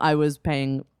even though I was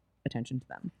paying attention to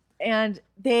them. And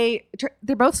they're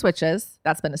both switches.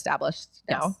 That's been established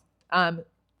now.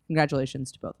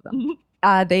 Congratulations to both of them.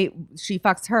 She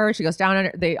fucks her. She goes down on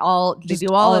her. They do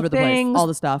all over the things. all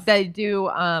the stuff. They do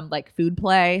like food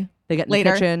play. They get in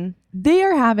later. the kitchen. They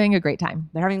are having a great time.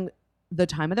 They're having the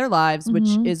time of their lives, which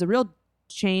Mhm. is a real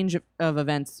change of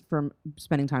events from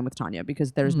spending time with Tanya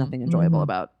because there's Mhm. nothing enjoyable Mhm.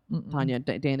 about Mm-mm. Tanya.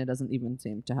 Dana doesn't even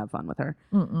seem to have fun with her.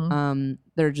 Mm-mm.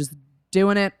 They're just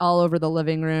doing it all over the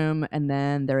living room, and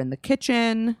then they're in the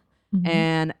kitchen, Mhm.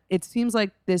 and it seems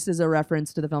like this is a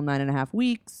reference to the film 9.5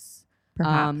 Weeks.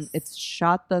 Perhaps It's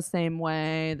shot the same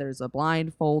way. There's a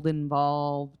blindfold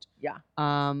involved. Yeah.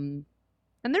 And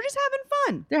they're just having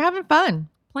fun, they're having fun.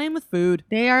 playing with food.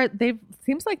 They've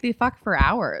seems like they fuck for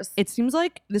hours. It seems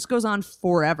like this goes on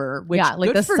forever. Which yeah, like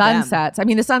good the for sun them. sets. I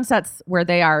mean, the sun sets where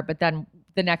they are, but then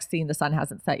the next scene, the sun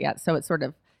hasn't set yet. So it's sort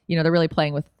of, they're really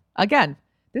playing with, again,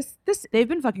 this They've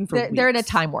been fucking for they're in a weeks.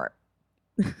 time warp.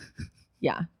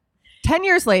 Yeah. 10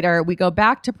 years later, we go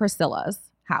back to Priscilla's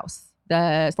house,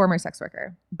 the former sex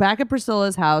worker. Back at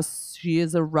Priscilla's house, she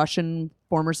is a Russian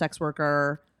former sex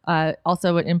worker,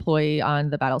 Also an employee on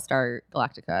the Battlestar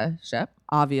Galactica ship.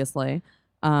 obviously.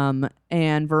 And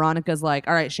Veronica's like,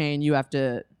 all right, Shane, you have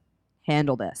to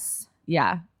handle this.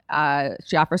 Yeah.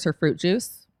 She offers her fruit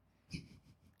juice.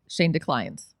 Shane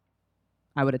declines.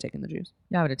 I would have taken the juice.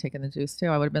 Yeah, I would have taken the juice too.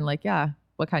 I would have been like, yeah,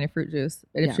 what kind of fruit juice?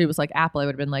 And if Yeah. she was like apple, I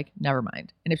would have been like, never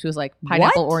mind. And if she was like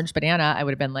pineapple, What? orange, banana, I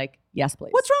would have been like, yes,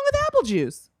 please. What's wrong with apple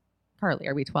juice? Carly,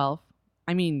 are we 12?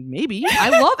 I mean, maybe. I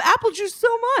love apple juice so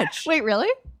much. Wait, really?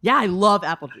 Yeah, I love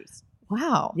apple juice.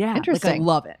 Wow. Yeah, Interesting. Like I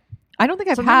love it. I don't think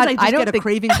I've Sometimes had, I just don't get a think,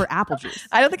 craving for apple juice.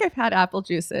 I don't think I've had apple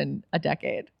juice in a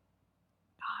decade.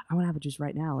 I want apple juice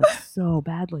right now, like so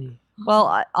badly.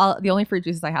 Well, the only fruit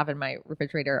juices I have in my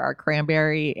refrigerator are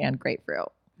cranberry and grapefruit.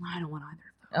 I don't want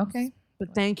either. Okay.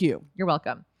 But thank you. You're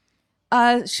welcome.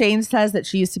 Shane says that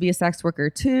she used to be a sex worker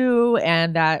too,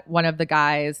 and that one of the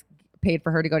guys paid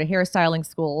for her to go to hairstyling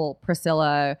school.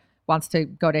 Priscilla wants to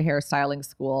go to hairstyling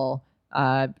school.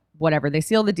 Whatever. They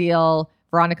seal the deal.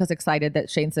 Veronica's excited that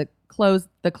Shane's the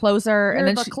closer. You're and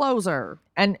then the closer.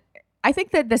 And I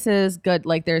think that this is good.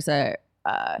 Like there's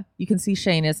you can see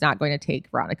Shane is not going to take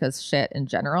Veronica's shit in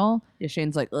general. Yeah,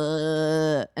 Shane's like,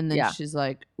 ugh. And then Yeah. she's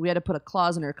like, we had to put a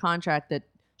clause in her contract that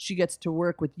she gets to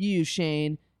work with you,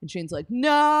 Shane. And Shane's like,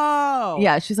 no.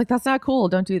 Yeah, she's like, that's not cool.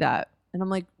 Don't do that. And I'm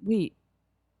like, wait.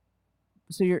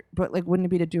 So but like, wouldn't it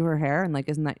be to do her hair? And like,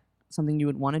 isn't that something you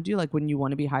would want to do? Like, wouldn't you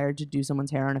want to be hired to do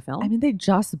someone's hair in a film? I mean, they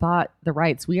just bought the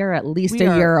rights. We are at least We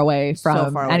a are year away so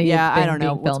from far away. anything Yeah, I don't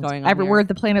know being what's filmed. going on Everywhere here.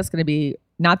 the planet's going to be,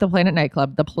 not the planet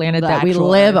nightclub, the planet The that we actual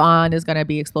live Earth. on is going to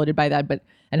be exploded by then.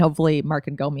 And hopefully Mark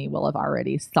and Gomi will have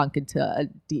already sunk into a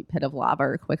deep pit of lava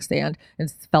or quicksand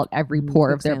and felt every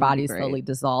pore of their Quicksand would be bodies great. slowly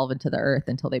dissolve into the earth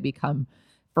until they become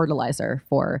fertilizer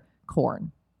for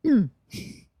corn. That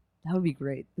would be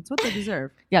great. That's what they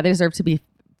deserve. Yeah, they deserve to be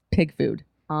pig food.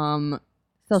 So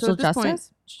Social at this point,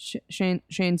 justice?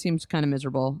 Shane seems kind of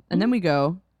miserable. And then we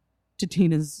go to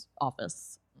Tina's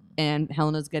office. And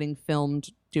Helena's getting filmed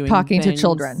doing Talking to things.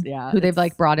 children Yeah, who they've it's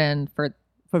like brought in for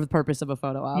the purpose of a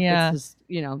photo op. Yeah. It's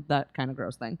just, that kind of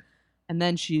gross thing. And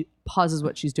then she pauses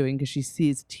what she's doing because she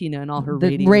sees Tina and all her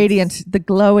the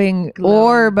glowing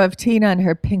orb of Tina and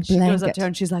her pink She blanket. goes up to her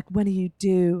and she's like, what do you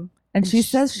do? and she sh-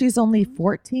 says she's only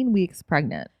 14 weeks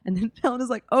pregnant. And then Helena's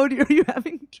like, oh, dear, are you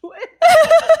having twins?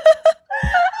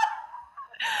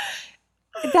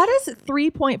 That is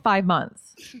 3.5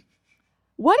 months.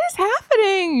 What is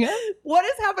happening? What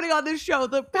is happening on this show?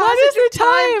 The What passage is of the time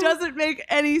time? doesn't make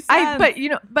any sense.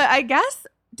 But I guess,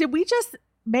 did we just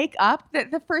make up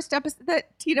that the first episode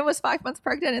that Tina was 5 months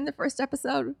pregnant in the first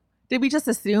episode? Did we just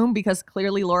assume because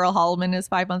clearly Laurel Hallman is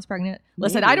 5 months pregnant?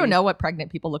 Listen, I Maybe. don't know what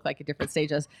pregnant people look like at different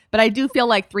stages, but I do feel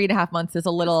like 3.5 months is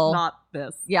a little. Not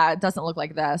this. Yeah, it doesn't look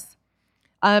like this.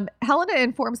 Helena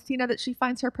informs Tina that she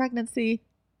finds her pregnancy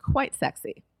quite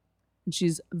sexy. And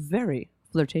she's very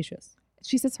flirtatious.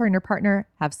 She says her and her partner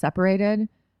have separated.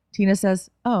 Tina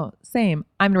says, oh, same.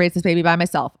 I'm going to raise this baby by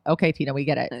myself. Okay, Tina, we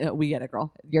get it. We get it,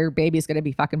 girl. Your baby's going to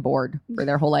be fucking bored for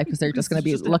their whole life because they're just going to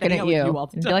be Just looking hanging at out with you, you all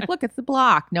the and be time. like, look, it's the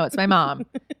block. No, it's my mom.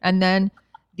 And then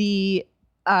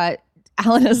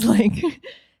Helena's like,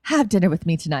 have dinner with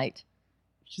me tonight.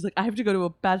 She's like, I have to go to a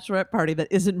bachelorette party that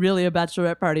isn't really a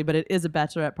bachelorette party, but it is a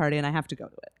bachelorette party, and I have to go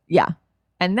to it. Yeah.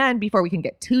 And then before we can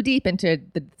get too deep into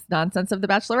the nonsense of the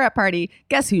bachelorette party,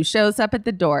 guess who shows up at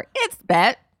the door? It's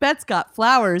Bet. Bet's got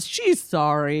flowers. She's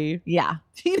sorry. Yeah.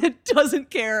 Tina doesn't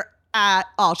care at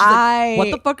all. She's like,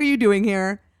 what the fuck are you doing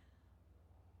here?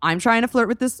 I'm trying to flirt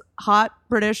with this hot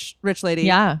British rich lady.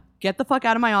 Yeah. Get the fuck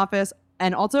out of my office.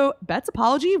 And also, Bet's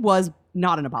apology was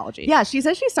not an apology. Yeah, she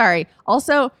says she's sorry.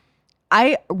 Also,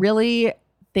 I really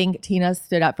think Tina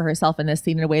stood up for herself in this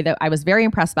scene in a way that I was very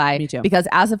impressed by. Me too. Because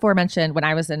as aforementioned, when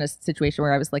I was in a situation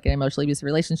where I was like in an emotionally abusive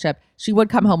relationship, she would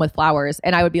come home with flowers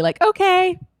and I would be like,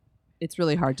 okay. It's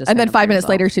really hard to And then stand up for 5 minutes yourself.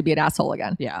 later, she'd be an asshole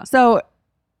again. Yeah. So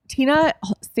Tina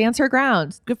stands her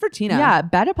ground. Good for Tina. Yeah,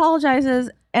 Bet apologizes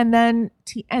and then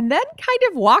kind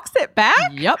of walks it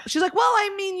back. Yep. She's like, well,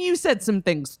 I mean, you said some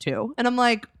things too. And I'm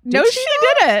like, No, did she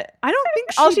didn't. I don't think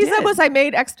All she said did. was, I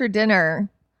made extra dinner.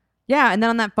 Yeah. And then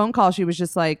on that phone call, she was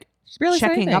just like She barely said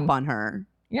checking anything. up on her.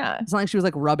 Yeah. It's not like she was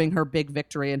like rubbing her big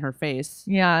victory in her face.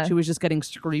 Yeah. She was just getting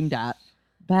screamed at.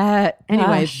 Bet.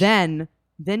 Anyway, Gosh. then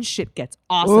shit gets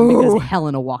awesome Ooh. because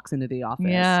Helena walks into the office.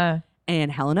 Yeah. And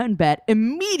Helena and Bet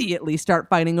immediately start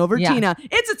fighting over Yeah. Tina.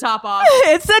 It's a top off.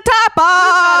 It's a top We've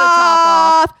got a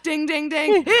top off. off. Ding, ding,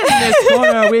 ding. In this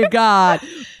corner, we've got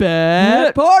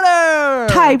Bet Porter.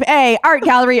 Type A, art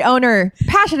gallery owner,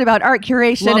 passionate about art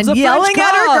curation Loves and a yelling French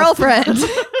at her cuff.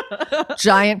 girlfriend.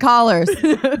 Giant collars.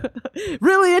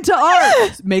 Really into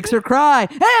art. Makes her cry.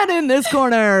 And in this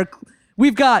corner,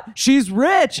 we've got she's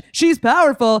rich, she's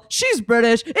powerful, she's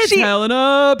British. It's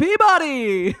Helena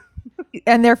Peabody.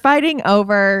 And they're fighting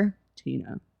over,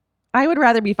 Tina. I would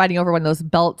rather be fighting over one of those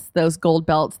belts, those gold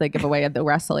belts they give away at the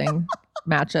wrestling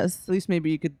matches. At least maybe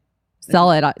you could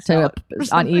Sell it sell it or on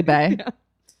something. eBay. Yeah.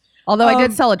 Although I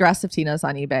did sell a dress of Tina's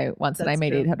on eBay once and I That's made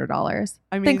true. $800.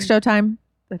 I mean, Thanks, Showtime.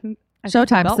 I think the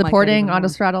Showtime belt might supporting get even more.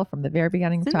 Autostraddle from the very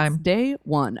beginning of Since time. day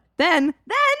one. Then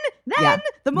Yeah.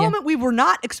 the moment we were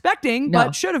not expecting No.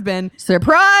 but should have been,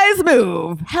 Surprise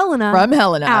move Helena from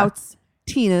Helena. outs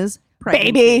Tina's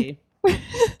pregnancy. Baby.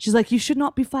 She's like, you should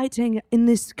not be fighting in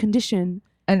this condition.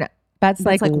 And Bet's And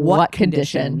like, it's what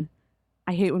condition?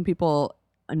 I hate when people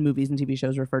in movies and TV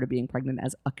shows refer to being pregnant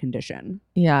as a condition.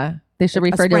 Yeah. They should A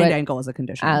refer to sprained it ankle is a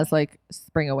condition. as like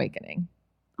spring awakening.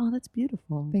 Oh, that's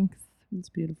beautiful. Thanks. It's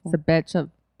beautiful. It's a bitch of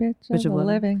Bitch of a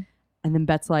living. And then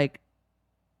Bet's like,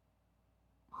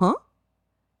 huh?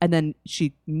 And then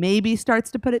she maybe starts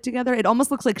to put it together. It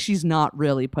almost looks like she's not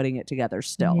really putting it together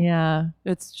still. Yeah.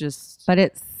 It's just, But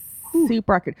it's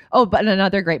super awkward. Oh, but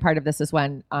another great part of this is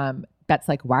when Bet's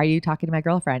like, why are you talking to my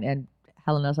girlfriend? And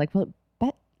Helena's like, well,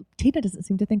 Tina doesn't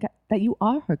seem to think that you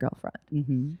are her girlfriend.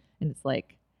 mm-hmm. And it's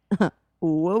like,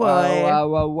 Whoa,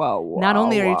 whoa. Not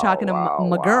only are you talking to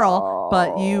my girl,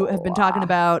 but you have been talking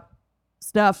about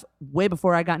stuff way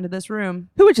before I got into this room.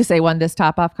 Who would you say won this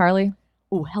top off, Carly?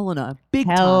 Oh, Helena. Big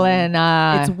time.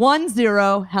 Helena. It's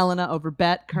 1-0 Helena over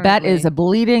Bet currently. Bet is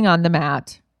bleeding on the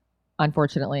mat,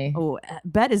 unfortunately. Oh,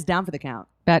 Bet is down for the count.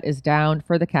 Bet is down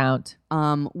for the count.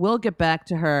 We'll get back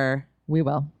to her We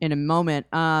will. in a moment.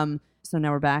 So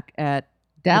now we're back at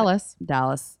Dallas.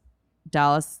 Dallas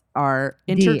are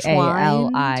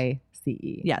intertwined. Dalice.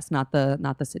 Yes, not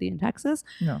the city in Texas.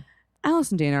 No.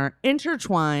 Alice and Dana are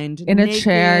intertwined In a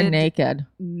chair, naked.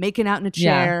 making out in a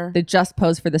Yeah. chair. They just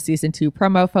posed for the season 2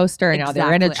 promo poster, and now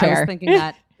they're in a Exactly. I chair. was thinking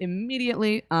that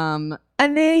immediately. And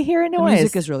they hear a The noise.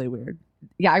 music is really weird.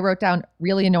 Yeah, I wrote down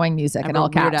really annoying music in all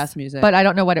caps. Weird ass music. But I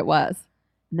don't know what it was.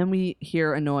 And then we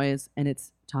hear a noise, and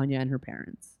it's Tanya and her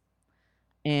parents.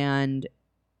 And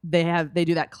they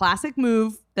do that classic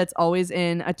move that's always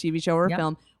in a TV show or a Yep.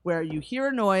 film, where you hear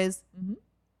a noise, Mhm.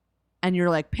 and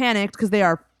you're like panicked because they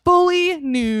are fully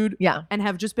nude Yeah. and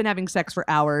have just been having sex for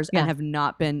hours Yeah. and have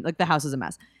not been, like, the house is a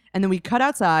mess. And then we cut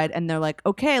outside, and they're like,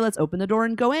 okay, let's open the door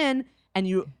and go in. And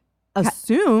you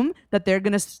assume that they're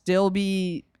gonna still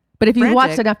be But if you've frantic.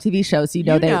 watched enough TV shows, you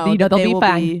know they'll that they be will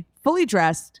fine. be fully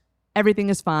dressed. Everything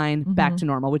is fine, back Mhm. to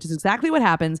normal, which is exactly what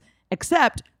happens.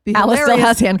 Except the Alice still hilarious,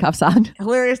 has handcuffs on.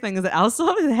 hilarious thing is that Alice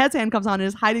still has handcuffs on and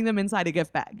is hiding them inside a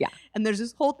gift bag. Yeah. And there's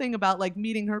this whole thing about like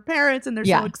meeting her parents, and they're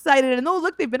Yeah. so excited, and oh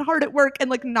look, they've been hard at work, and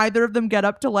like neither of them get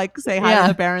up to like say hi Yeah. to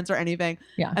the parents or anything.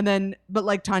 Yeah. And then, but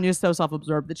like Tanya's so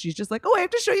self-absorbed that she's just like, oh, I have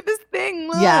to show you this thing.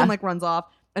 Yeah. And like runs off.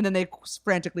 And then they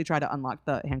frantically try to unlock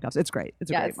the handcuffs. It's great.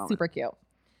 It's a great It's moment. super cute.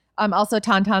 Also,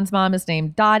 Tauntaun's mom is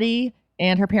named Dottie,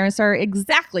 and her parents are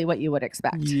exactly what you would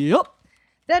expect. Yep.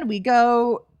 Then we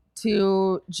go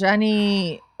to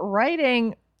Jenny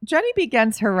writing. Jenny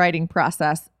begins her writing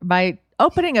process by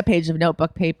opening a page of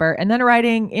notebook paper and then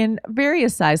writing in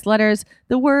various sized letters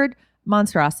the word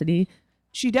monstrosity.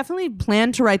 She definitely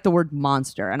planned to write the word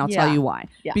monster, and I'll tell Yeah. you why.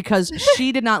 Yeah. Because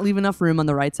she did not leave enough room on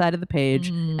the right side of the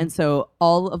page. Mm. And so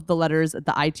all of the letters,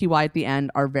 the ITY at the end,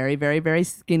 are very, very, very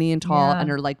skinny and tall, Yeah. and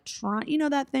are like, you know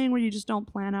that thing where you just don't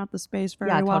plan out the space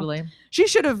very Yeah, well? totally. She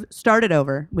should have started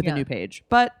over with Yeah. a new page,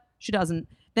 but she doesn't.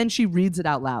 Then she reads it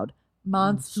out loud.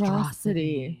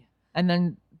 Monstrosity. And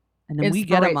then And then we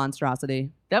get a Inspira-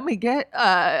 monstrosity. we get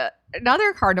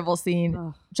another carnival scene.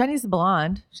 Ugh. Jenny's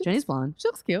blonde. Jenny's blonde. She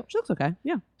looks cute. She looks okay.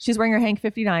 Yeah. She's wearing her Hank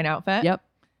 59 outfit. Yep.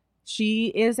 She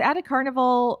is at a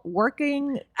carnival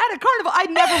working. At a carnival. I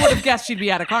never would have guessed she'd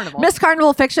be at a carnival. Miss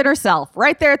Carnival fiction herself,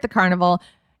 right there at the carnival.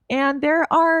 And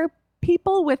there are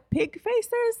people with pig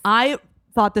faces. I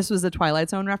thought this was a Twilight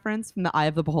Zone reference from the Eye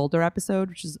of the Beholder episode,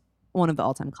 which is one of the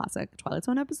all-time classic Twilight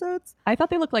Zone episodes. I thought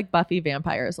they looked like Buffy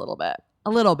vampires a little bit. A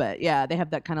little bit, yeah. They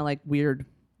have that kind of like weird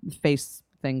face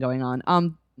thing going on.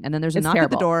 And then there's a It's knock at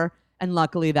the terrible. door, and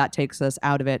luckily that takes us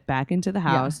out of it, back into the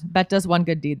house, Yeah. Bet does one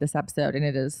good deed this episode, and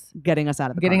it is getting us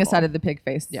out of the getting us carnival. out of the pig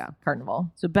face Yeah.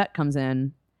 carnival. So Bet comes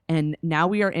in, and now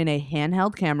we are in a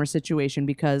handheld camera situation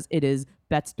because it is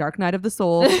Bet's Dark Night of the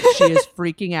Soul. She is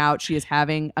freaking out. She is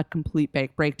having a complete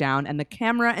breakdown, and the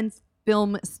camera and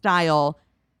film style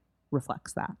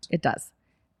reflects that. It does.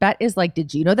 Bet is like,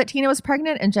 did you know that Tina was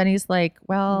pregnant? And Jenny's like,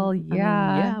 well, I mean,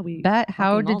 yeah. yeah, we Bet,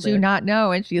 how fucking all did you did. not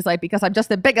know? And she's like, because I'm just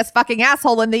the biggest fucking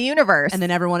asshole in the universe. And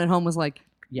then everyone at home was like,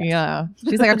 yes. Yeah.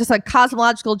 She's like, I'm just a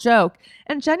cosmological joke.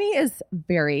 And Jenny is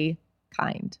very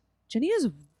kind. Jenny is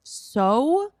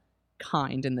so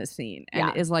kind in this scene and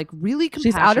Yeah. is like really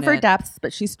compassionate. She's out of her depths,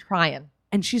 but she's trying.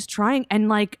 And she's trying, and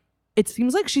like it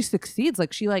seems like she succeeds.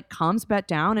 Like she like calms Bet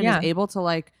down and Yeah. is able to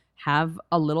like have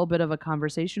a little bit of a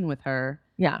conversation with her.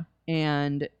 Yeah.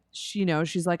 And she, you know,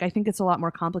 she's like, I think it's a lot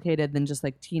more complicated than just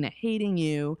like Tina hating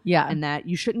you Yeah. and that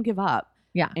you shouldn't give up.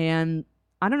 Yeah. And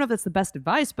I don't know if that's the best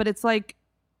advice, but it's like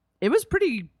it was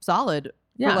pretty solid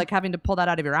Yeah. for like having to pull that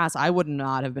out of your ass. I would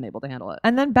not have been able to handle it.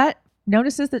 And then Bet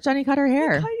notices that Jenny cut her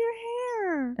hair. Cut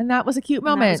your hair. And that was a cute And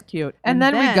that was moment. cute. And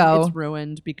then we go It's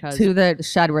ruined because To the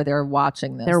shed where they're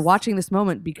watching this. they're watching this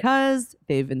moment because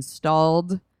they've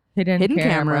installed hidden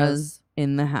cameras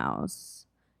in the house.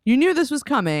 You knew this was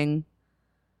coming.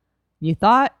 You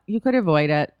thought you could avoid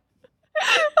it.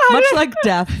 Much like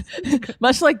death,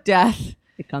 Much like death.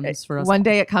 it comes for us. One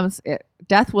day it comes.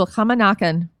 Death will come a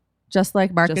knocking, just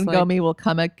like Mark Just and like- Gomi will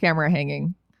come a camera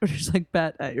hanging. We're just like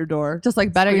Bet at your door. Just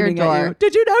like Bet at your screaming at door. you.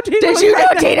 Did you know Tina Did was you know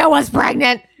pregnant? Tina was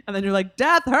pregnant? And then you're like,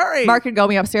 Death, hurry. Mark and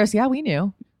Gomi upstairs. Yeah, we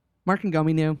knew. Mark and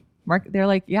Gomi knew. Mark, they're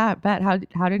like, yeah, Bet. How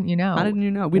didn't you know? How didn't you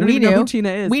know? We don't We even know knew. who Tina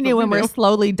is. We but knew when we're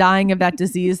slowly dying of that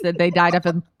disease that they died of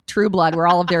in True Blood, where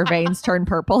all of their veins turn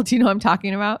purple. Do you know what I'm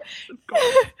talking about?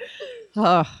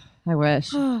 Oh, I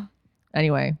wish.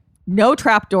 Anyway, no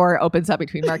trapdoor opens up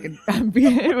between Mark and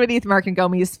beneath Mark and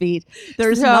Gomi's feet.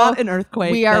 There's So, not an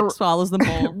earthquake we are- that swallows them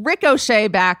whole. Ricochet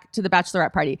back to the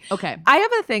bachelorette party. Okay. I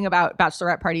have a thing about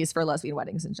bachelorette parties for lesbian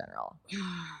weddings in general.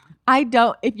 I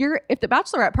don't. If the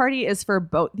bachelorette party is for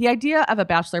both, the idea of a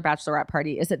bachelorette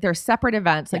party is that they're separate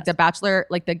events. Like Yes. the bachelor,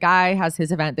 like the guy has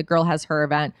his event, the girl has her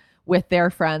event with their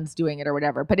friends doing it or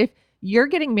whatever. But if you're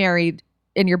getting married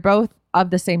and you're both of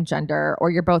the same gender or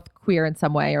you're both queer in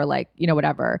some way or like, you know,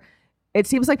 whatever, it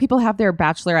seems like people have their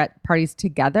bachelorette parties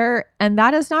together, and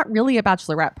that is not really a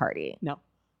bachelorette party. No.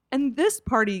 And this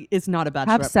party is not a bachelorette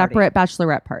Have separate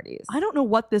bachelorette parties. I don't know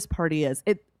what this party is.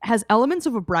 It has elements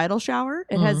of a bridal shower.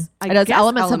 It has It has guess,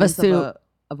 elements of a suit.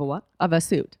 Of a what? Of a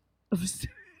suit. Of a suit.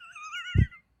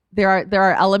 There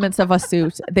are elements of a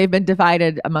suit. They've been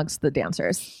divided amongst the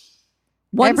dancers.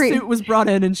 One suit was brought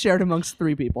in and shared amongst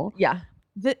 3 people. Yeah.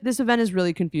 This event is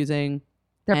really confusing.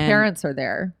 Their And parents are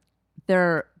there.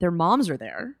 Their moms are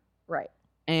there. Right.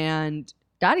 And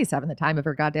Dottie's having the time of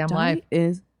her goddamn life. Dottie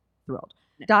is thrilled.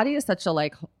 Dottie is such a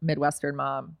like Midwestern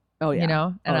mom. Oh yeah. You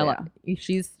know? And Oh, I love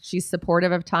she's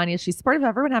supportive of Tanya. She's supportive of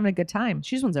everyone having a good time.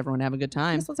 She just wants everyone to have a good She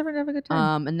time. just wants everyone to have a good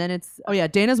time. And then it's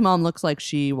Dana's mom looks like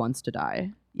she wants to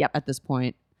die. Yep. At this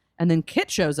point. And then Kit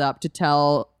shows up to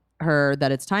tell her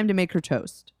that it's time to make her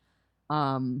toast.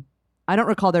 I don't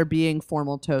recall there being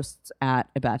formal toasts at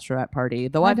a bachelorette party,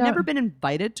 though I I've don't- never been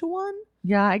invited to one.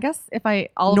 Yeah, I guess if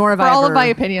Nor have I all of ever my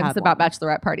opinions had about one.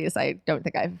 bachelorette parties, I don't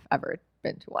think I've ever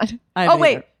been to one. I Oh haven't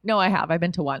wait, either. no, I have. I've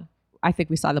been to one. I think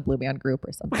we saw the Blue Man Group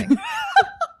or something.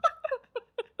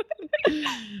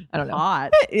 I don't know.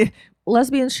 Hot.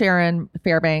 Lesbian Sharon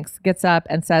Fairbanks gets up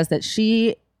and says that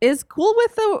she is cool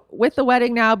with the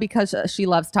wedding now because she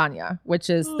loves Tanya, which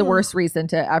is the worst reason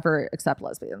to ever accept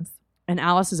lesbians. And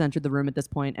Alice has entered the room at this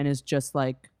point and is just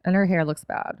like, And her hair looks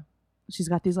bad. she's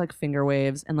got these like finger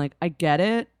waves and like I get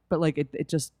it, but like it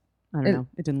just I don't know.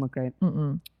 It didn't look great.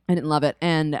 Mm-mm. I didn't love it.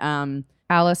 And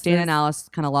Alice Dana is- and Alice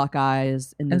kind of lock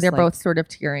eyes in this and they're like, both sort of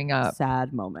tearing up.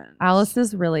 sad moment. Alice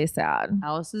is really sad.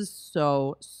 Alice is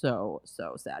so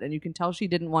sad. And you can tell she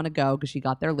didn't want to go because she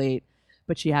got there late,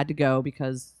 but she had to go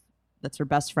because that's her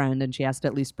best friend and she has to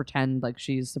at least pretend like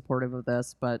she's supportive of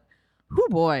this. But whoo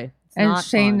boy. It's And not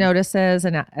Shane fun. notices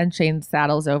and Shane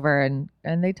saddles over and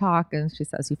they talk and she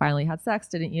says, "You finally had sex,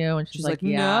 didn't you?" And She's like,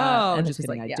 yeah. no. And Just she's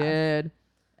kidding, like, I yeah. did.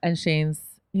 And Shane's,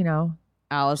 you know,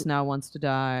 Alice now wants to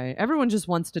die. Everyone just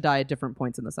wants to die at different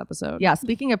points in this episode. yeah,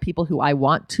 speaking of people who I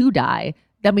want to die,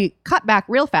 then we cut back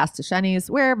real fast to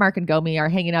Sheni's where Mark and Gomi are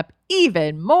hanging up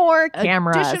even more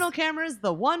cameras. Additional cameras.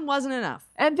 The one wasn't enough.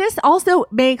 And this also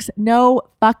makes no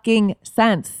fucking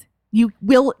sense. You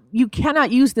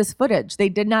cannot use this footage. They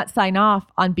did not sign off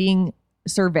on being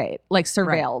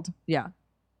surveilled. Yeah.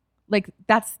 Like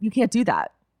you can't do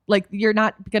that. Like you're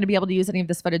not going to be able to use any of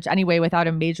this footage anyway without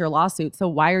a major lawsuit. So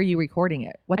why are you recording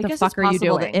it? What I the guess fuck it's are you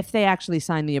possible doing? that if they actually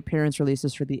signed the appearance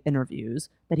releases for the interviews,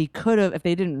 that he could have, if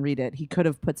they didn't read it, he could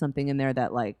have put something in there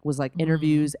that like was like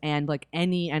interviews and like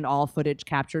any and all footage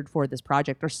captured for this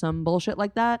project or some bullshit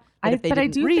like that. But if they but I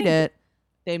didn't do read think- it,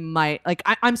 they might like.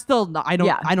 I'm still not, I don't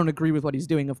Yeah. I don't agree with what he's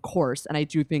doing, of course, and I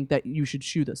do think that you should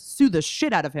sue the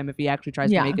shit out of him if he actually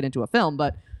tries Yeah. to make it into a film.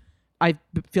 But I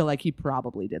feel like he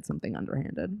probably did something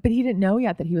underhanded. But he didn't know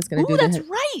yet that he was going to do that's that.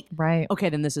 right. Right. Okay,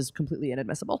 then this is completely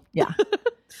inadmissible. Yeah.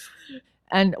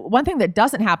 And one thing that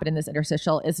doesn't happen in this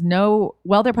interstitial is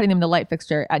while they're putting them in the light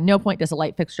fixture, at no point does a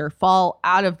light fixture fall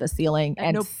out of the ceiling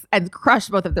and crush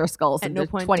both of their skulls At into no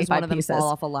point 25 does one of them pieces. fall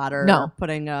off a ladder. No.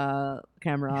 Putting a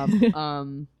camera up.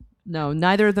 No,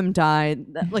 neither of them died.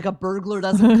 Like a burglar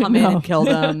doesn't come in and kill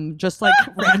them just like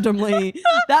randomly.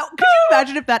 That could you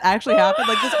imagine if that actually happened?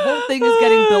 Like this whole thing is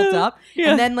getting built up,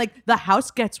 and then like the house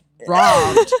gets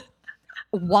robbed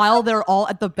while they're all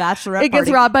at the bachelorette It gets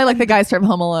party, robbed by like the guys from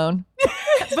Home Alone.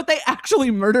 but they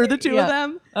actually murder the two Yeah. of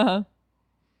them. Uh-huh.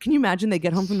 Can you imagine they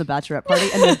get home from the bachelorette party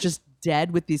and they're just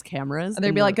dead with these cameras? And they'd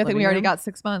in be the like, good thing we living already room? got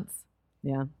 6 months.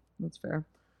 Yeah, that's fair.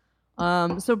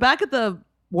 So back at the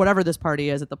whatever this party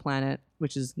is at the planet,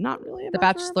 which is not really a The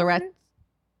bachelorette bachelorette, party.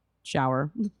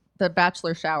 Shower. the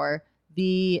bachelor shower.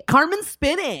 the Carmen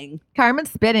spinning. Carmen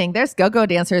spinning. There's go-go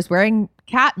dancers wearing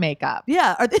cat makeup.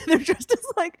 Yeah, they're dressed as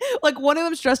like one of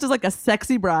them's dressed as like a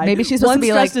sexy bride. Maybe she's supposed to One's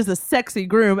be dressed like as a sexy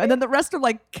groom, and then the rest are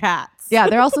like cats. yeah.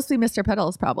 They're also see Mr.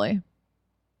 Piddles probably.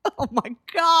 Oh my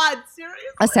God, seriously?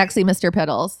 A sexy Mr.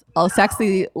 Piddles. A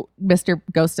sexy Mr.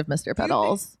 Ghost of Mr.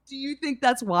 Piddles. Do you think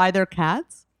that's why they're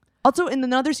cats? Also, in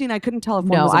another scene, I couldn't tell if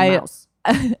one No, was a mouse.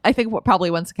 I think probably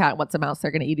once a cat, once a mouse,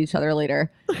 they're going to eat each other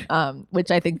later.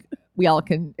 Which I think we all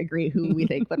can agree who we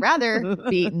think would rather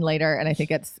be eaten later. And I think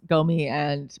it's Gomi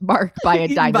and Mark by a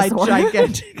Eaten dinosaur. by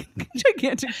gigantic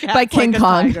cats, By King like a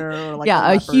Kong. tiger or like yeah,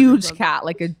 a leopard or huge something. cat,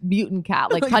 like a mutant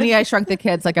cat. Like Like Honey, I Shrunk the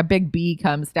Kids, like a big bee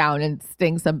comes down and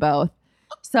stings them both.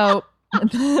 So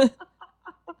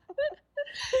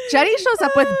Jenny shows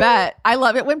up with Bet. I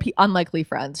love it when unlikely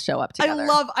friends show up together.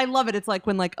 I love it. It's like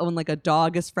when a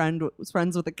dog is friends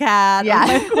with a cat. Yeah. Or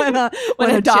like when When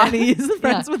a a dog- Jenny is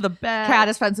friends with a bat. Cat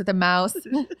is friends with a mouse.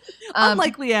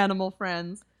 Unlikely animal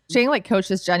friends. Shane like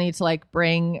coaches Jenny to like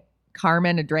bring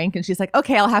Carmen a drink, and she's like,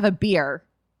 "Okay, I'll have a beer.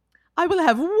 I will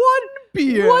have one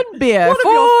beer. One beer One of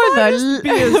for your the finest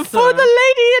beers, for sir." the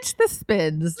lady at the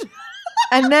spins."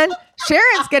 And then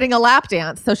Sharon's getting a lap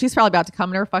dance, so she's probably about to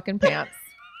come in her fucking pants.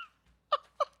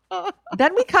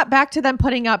 Then we cut back to them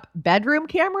putting up bedroom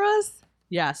cameras.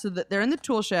 Yeah, so they're in the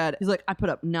tool shed. He's like, I put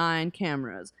up 9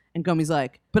 cameras. And Gomi's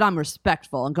like, but I'm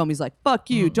respectful. And Gomi's like, fuck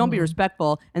you, don't be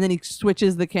respectful. And then he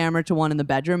switches the camera to one in the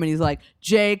bedroom and he's like,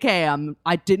 JK,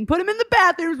 I didn't put them in the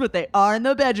bathrooms, but they are in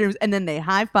the bedrooms. And then they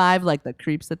high five like the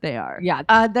creeps that they are. Yeah.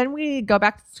 Then we go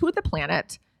back to the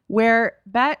planet where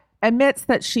Bet admits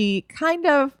that she kind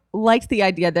of liked the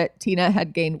idea that Tina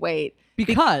had gained weight.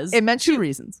 Because It meant two she-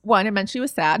 reasons. One, it meant she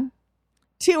was sad.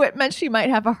 Two, it meant she might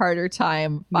have a harder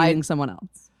time Finding someone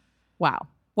else. Wow.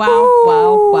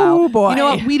 Wow. boy. You know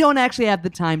what? We don't actually have the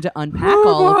time to unpack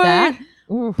all of that.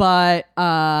 Ooh. But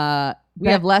We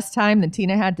have less time than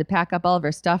Tina had to pack up all of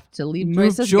her stuff to leave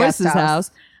move Joyce's, Joyce's guest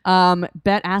house. house.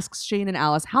 Bet asks Shane and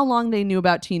Alice how long they knew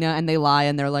about Tina, and they lie,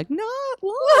 and they're like, not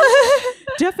long.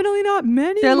 Definitely not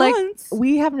many They're like, months.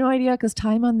 we have no idea because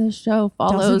time on this show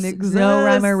follows Doesn't no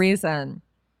rhyme or exist. reason.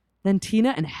 Then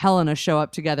Tina and Helena show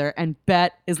up together, and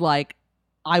Bet is like,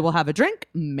 I will have a drink,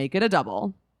 make it a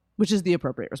double, which is the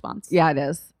appropriate response. Yeah, it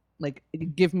is. Like,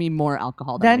 give me more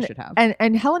alcohol than I should have.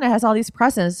 And Helena has all these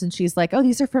presents, and she's like, "Oh,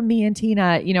 these are from me and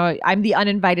Tina. You know, I'm the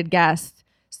uninvited guest,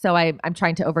 so I'm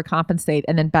trying to overcompensate."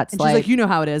 And then Bet's And she's like, you know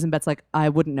how it is. And Bet's like, I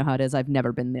wouldn't know how it is. I've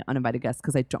never been the uninvited guest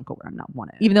because I don't go where I'm not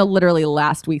wanted. even though literally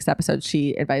last week's episode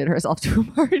she invited herself to a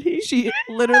party, She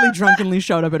literally drunkenly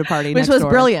showed up at a party, which next was door.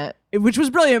 brilliant. Which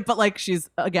was brilliant, but like she's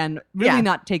again really Yeah.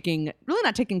 not taking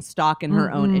stock in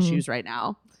her own Mm-mm. issues right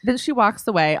now. Then she walks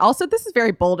away. Also, this is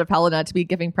very bold of Helena to be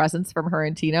giving presents from her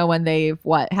and Tina when they've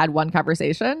had one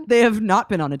conversation. They have not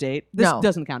been on a date. This No.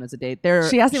 doesn't count as a date.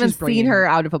 She hasn't even she's bringing seen her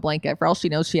out of a blanket. For all she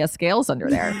knows, she has scales under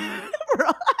there. For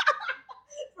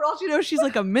all she knows, she's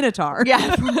like a minotaur.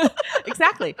 Yeah,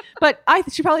 exactly. But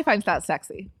she probably finds that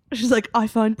sexy. She's like, I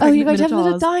find Oh, you pregnant guys have a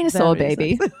little minotaurs dinosaur, very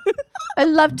baby. sexy." I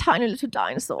love tiny little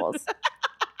dinosaurs.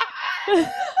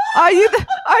 Are you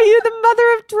the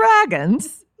mother of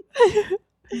dragons?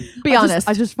 Be honest.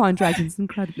 I just find dragons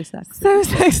incredibly sexy. So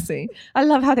sexy. I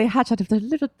love how they hatch out of their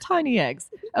little tiny eggs.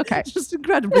 Okay. Just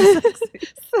incredibly sexy.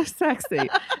 So sexy.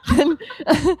 Then,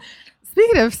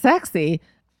 speaking of sexy,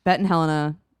 Bet and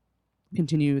Helena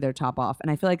continue their top off.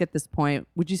 And I feel like at this point,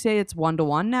 would you say it's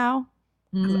 1-1 now?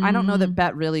 'Cause I don't know that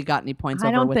Bet really got any points I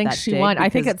over don't with think that she dig won. I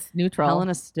think because it's neutral.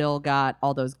 Helena still got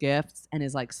all those gifts and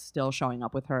is like still showing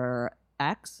up with her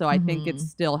ex. So I think it's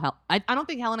still I don't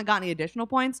think Helena got any additional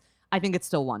points. I think it's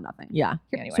still 1-0. Yeah.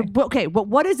 Anyway. So but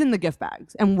what is in the gift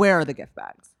bags and where are the gift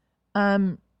bags?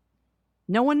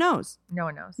 No one knows. No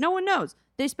one knows. No one knows.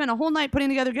 They spent a whole night putting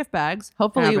together gift bags.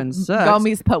 Hopefully, having sex.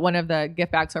 Gomi's put one of the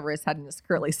gift bags over his head and is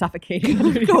currently suffocating.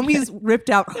 Gomi's ripped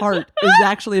out heart is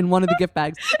actually in one of the gift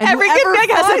bags. And every gift whoever bag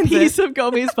has a finds it- piece of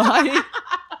Gomi's body.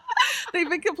 They've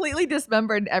been completely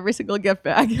dismembered. Every single gift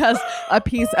bag has a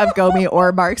piece of Gomi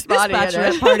or Mark's This body in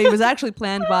bachelorette it. party was actually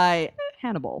planned by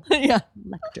Hannibal Yeah.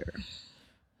 Lecter.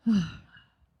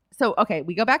 So, okay,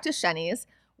 we go back to Shenny's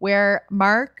where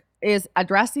Mark is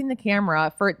addressing the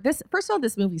camera for this. First of all,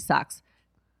 this movie sucks.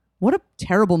 What a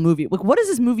terrible movie. Like, what is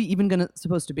this movie even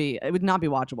supposed to be? It would not be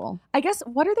watchable. I guess,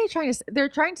 what are they trying to they're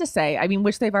trying to say, I mean,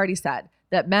 which they've already said,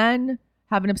 that men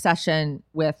have an obsession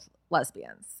with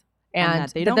lesbians And and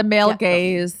that they that the don't male get them.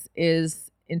 gaze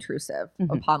is intrusive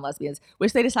Mhm. upon lesbians,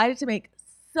 which they decided to make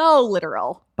so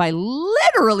literal. By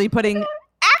literally putting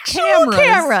Actual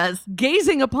cameras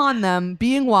gazing upon them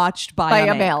being watched by, by a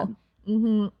man. male.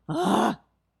 Mhm. Ugh.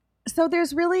 So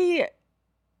there's really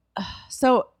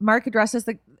So Mark addresses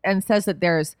and says that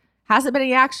hasn't been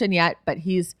any action yet, but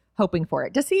he's hoping for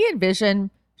it. Does he envision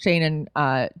Shane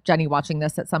and Jenny watching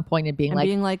this at some point and being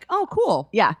like, oh, cool.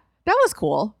 yeah, that was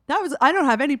cool? I don't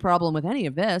have any problem with any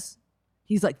of this.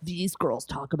 He's like, these girls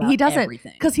talk about He doesn't,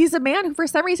 everything. because he's a man who for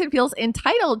some reason feels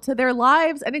entitled to their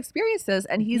lives and experiences,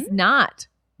 and he's not.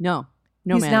 No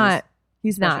he's man not. is.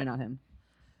 He's Especially not. not him.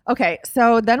 Okay,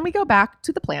 so then we go back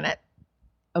to the planet,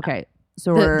 Okay,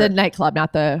 so the we're nightclub,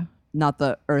 not the not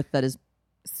the Earth that is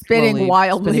spinning slowly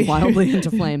wildly, spinning wildly into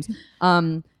flames.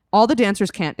 All the dancers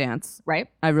can't dance. right?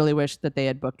 I really wish that they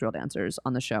had booked real dancers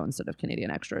on the show instead of Canadian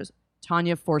extras.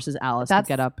 Tanya forces Alice That's- to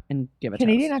get up and give a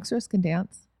Canadian toast. extras can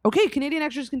dance. Okay, Canadian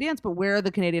extras can dance, but where are the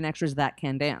Canadian extras that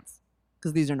can dance?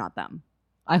 Because these are not them.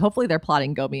 Hopefully they're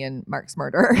plotting Gomi and Mark's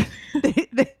murder.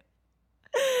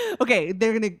 Okay,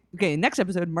 next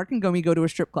episode, Mark and Gomi go to a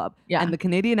strip club. Yeah. And the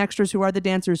Canadian extras who are the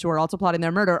dancers who are also plotting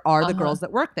their murder are the Uh-huh. girls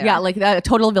that work there. Yeah, like that, a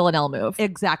total Villanelle move.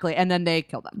 Exactly. And then they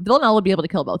kill them. Villanelle would be able to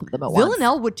kill both of them at once.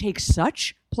 Villanelle would take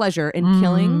such pleasure in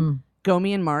killing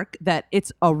Gomi and Mark that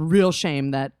it's a real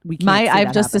shame that we can't see I've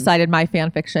that just happen. decided my fan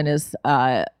fiction is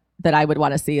that I would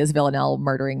want to see is Villanelle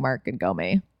murdering Mark and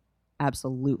Gomi. Do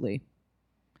Absolutely.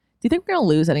 you think we're gonna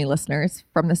lose any listeners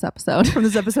from this episode? From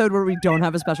this episode where we don't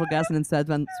have a special guest and instead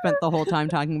spent the whole time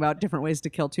talking about different ways to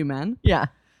kill two men. Yeah.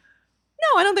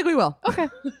 No, I don't think we will. Okay.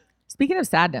 Speaking of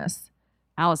sadness,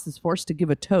 Alice is forced to give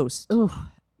a toast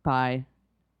by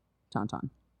Tauntaun.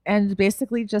 and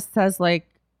basically just says like,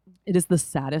 It is the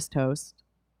saddest toast.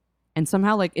 And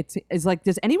somehow like it's like,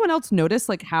 does anyone else notice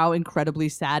like how incredibly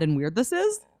sad and weird this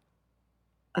is?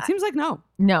 It seems like no.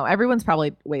 no, everyone's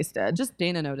probably wasted. Just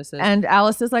Dana notices. And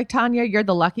Alice is like, Tanya, you're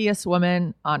the luckiest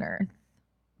woman on earth.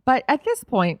 But at this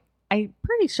point, I'm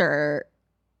pretty sure.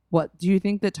 What do you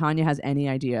think that Tanya has any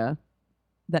idea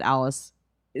that Alice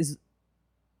is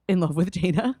in love with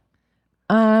Dana?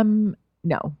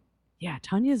 No. Yeah,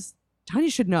 Tanya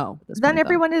should know. At this Then point, though.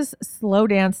 everyone is slow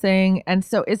dancing. And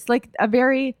so it's like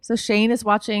so Shane is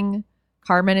watching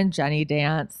Carmen and Jenny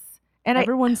dance. And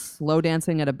everyone's slow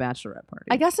dancing at a bachelorette party.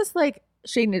 I guess it's like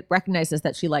Shane recognizes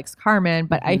that she likes Carmen,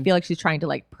 but I Mhm. feel like she's trying to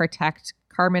like protect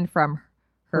Carmen from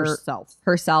herself.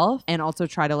 and also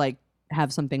try to like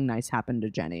have something nice happen to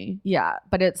Jenny. Yeah,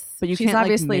 but But you she's can't, like,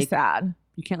 obviously sad.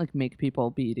 You can't like make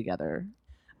people be together.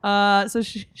 So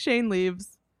Shane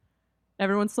leaves.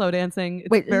 Everyone's slow dancing. It's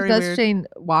Wait, very does weird. Shane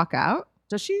walk out?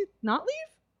 Does she not leave?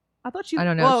 I thought she. I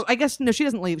don't know. Well, I guess no. She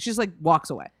doesn't leave. She just like walks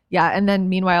away. Yeah, and then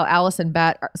meanwhile, Alice and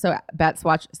Bet. Bet's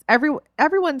watch.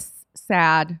 Everyone's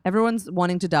sad. Everyone's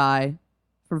wanting to die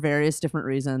for various different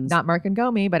reasons. Not Mark and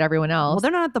Gomi, but everyone else. Well,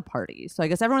 they're not at the party, so I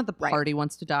guess everyone at the Right. party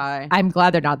wants to die. I'm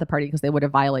glad they're not at the party because they would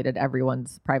have violated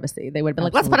everyone's privacy. They would have been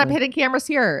like, let's put up Absolutely. hidden cameras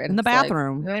here. And in the it's like-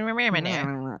 bathroom.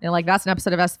 and like, that's an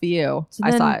episode of SVU. So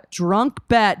I then saw it. Drunk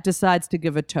Bet decides to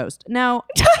give a toast. Now,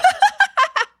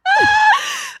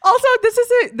 Also,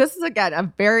 this is again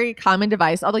a very common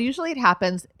device. Although usually it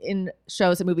happens in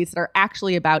shows and movies that are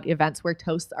actually about events where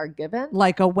toasts are given,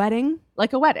 like a wedding,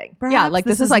 like a wedding. Yeah, Perhaps like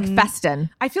this this is like is Festin.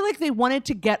 I feel like they wanted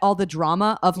to get all the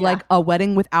drama of Yeah. like a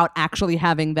wedding without actually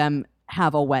having them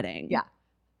have a wedding. Yeah.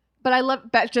 But I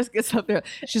love Bet just gets up there.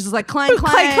 She's just like clank,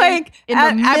 clank, Clank, clank. in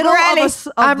I'm the middle ready. of,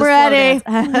 of I'm the slow ready.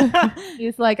 dance.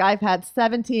 He's like, I've had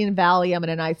 17 Valium and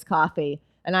a nice coffee,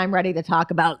 and I'm ready to talk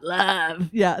about love.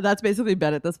 Yeah, that's basically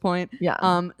Bet at this point.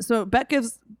 Yeah. So Bet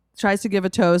tries to give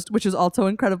a toast, which is also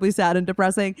incredibly sad and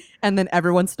depressing, and then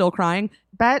everyone's still crying.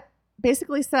 Bet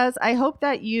basically says, I hope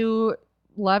that you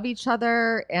love each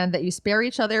other and that you spare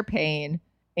each other pain.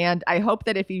 And I hope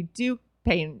that if you do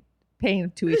pain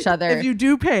to each other, If you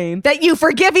do pain, that you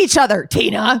forgive each other,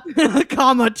 Tina.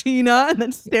 comma Tina, and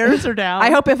then stares her down.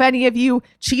 I hope if any of you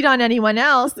cheat on anyone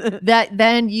else, that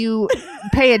then you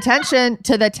pay attention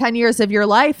to the 10 years of your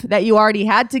life that you already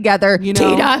had together, You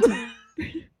know. Tina.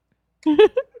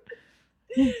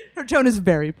 Her tone is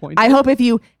very pointed. I hope if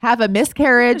you have a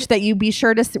miscarriage that you be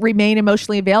sure to remain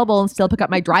emotionally available and still pick up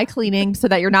my dry cleaning so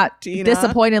that you're not Tina.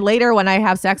 disappointed later when I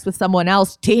have sex with someone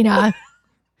else, Tina.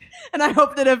 And I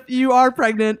hope that if you are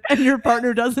pregnant and your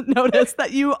partner doesn't notice,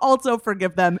 that you also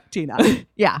forgive them, Tina.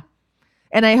 Yeah.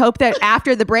 And I hope that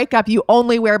after the breakup, you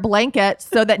only wear blankets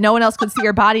so that no one else can see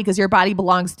your body because your body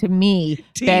belongs to me,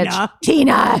 Tina. bitch.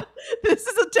 Tina. This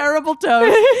is a terrible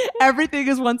toast. Everything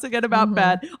is once again about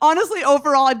bad. Honestly,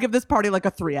 overall, I'd give this party like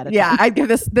a 3 out of 10. Yeah, I'd give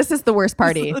this is the worst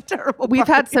party. This is a terrible We've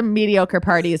party. had some mediocre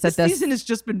parties This at this. season has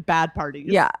just been bad parties.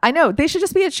 Yeah, I know. They should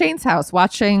just be at Shane's house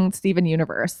watching Steven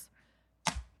Universe.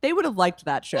 They would have liked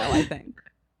that show, I think.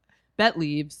 Bet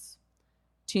leaves.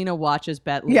 Tina watches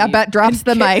Bet leave. Yeah, Bet drops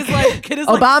the mic. Kit is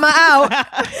Obama out.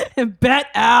 And Bet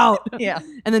out. Yeah.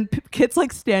 And then Kit's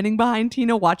like standing behind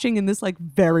Tina watching in this like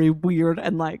very weird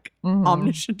and like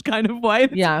omniscient kind of way.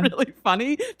 It's Yeah. really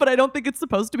funny, but I don't think it's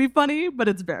supposed to be funny, but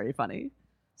it's very funny.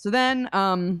 So then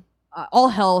all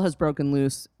hell has broken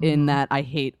loose in that I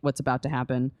hate what's about to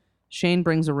happen. Shane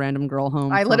brings a random girl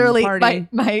home. I from literally, the party.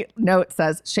 my note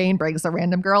says Shane brings a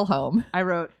random girl home. I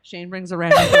wrote Shane brings a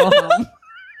random girl home.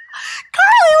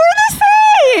 Carly, we're the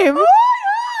same.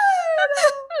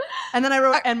 And then I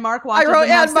wrote, and Mark watches. I wrote,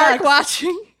 them have and Mark sex.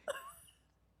 watching.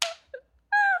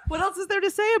 What else is there to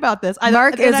say about this?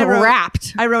 Mark then is I wrote,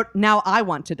 wrapped. I wrote, now I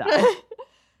want to die.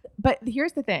 But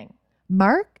here's the thing.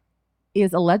 Mark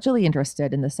is allegedly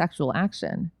interested in the sexual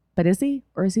action, but is he?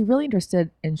 Or is he really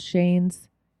interested in Shane's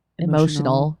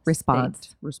emotional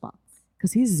response?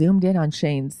 Because he's zoomed in on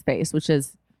Shane's face, which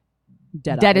is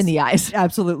dead eyes. in the eyes.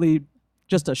 Absolutely,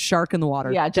 just a shark in the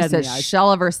water. Yeah, dead just in a the eyes.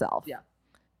 shell of herself. Yeah.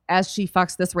 As she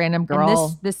fucks this random girl.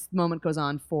 And this moment goes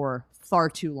on for far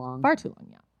too long. Far too long,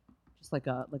 yeah. Just like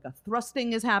a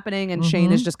thrusting is happening, and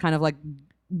Shane is just kind of like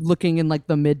looking in like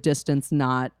the mid distance,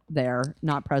 not there,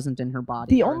 not present in her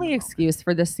body. The only excuse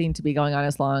for this scene to be going on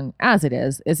as long as it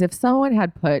is if someone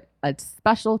had put a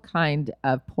special kind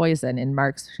of poison in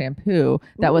Mark's shampoo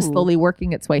that was Ooh. slowly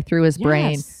working its way through his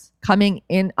brain, Yes. coming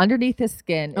in underneath his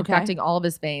skin, Okay. infecting all of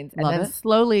his veins, and Love then it.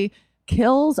 slowly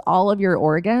kills all of your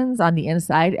organs on the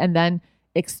inside and then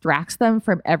extracts them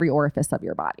from every orifice of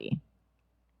your body.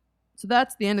 So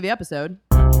that's the end of the episode.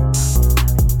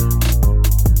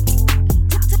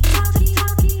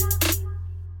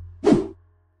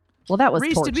 Well, that was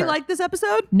Reese, torture. did we like this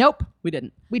episode? Nope, We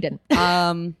didn't. we didn't.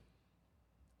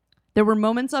 There were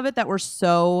moments of it that were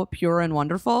so pure and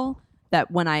wonderful that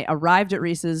when I arrived at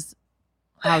Reese's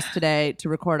house today to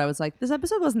record, I was like, this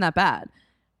episode wasn't that bad.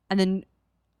 And then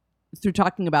through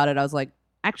talking about it, I was like,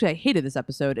 actually, I hated this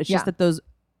episode. It's just Yeah. that those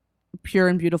pure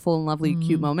and beautiful and lovely,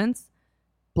 cute moments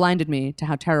blinded me to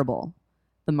how terrible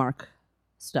the Mark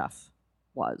stuff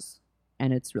was.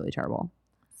 And it's really terrible.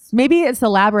 Maybe it's the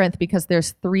labyrinth because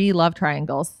there's 3 love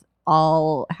triangles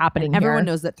all happening And everyone here.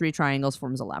 knows that 3 triangles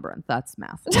forms a labyrinth. That's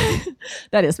math.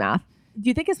 That is math. Do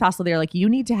you think it's possible they're like, you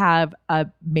need to have a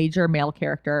major male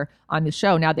character on the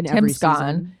show now that In every Tim's gone,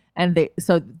 season. and they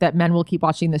so that men will keep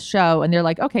watching this show, and they're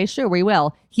like, okay, sure, we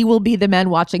will. He will be the men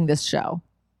watching this show.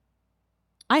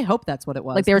 I hope that's what it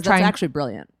was. Like they were 'cause that's trying- actually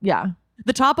brilliant. Yeah.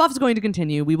 The top off is going to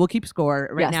continue. We will keep score.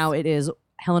 Right Yes. now it is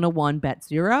Helena 1, Bet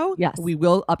 0. Yes. We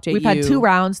will update We've you. had 2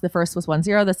 rounds. The first was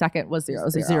 1-0. The second was 0-0.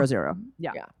 0-0.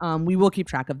 Yeah. We will keep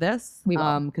track of this. We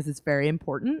will. Because it's very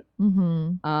important.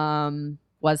 Mm-hmm.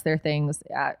 Was there things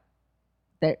that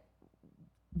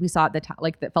we saw at the time,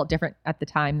 like that felt different at the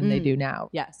time than they do now?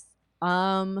 Yes.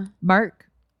 Mark,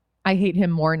 I hate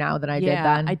him more now than I did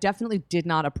then. I definitely did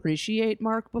not appreciate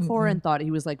Mark before and thought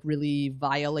he was like really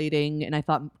violating, and I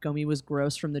thought Gomi was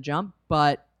gross from the jump,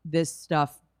 but this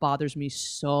stuff bothers me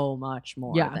so much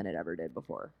more than it ever did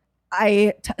before.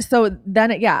 I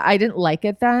didn't like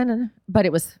it then, but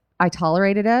I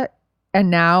tolerated it. And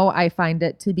now I find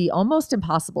it to be almost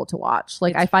impossible to watch.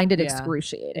 Like I find it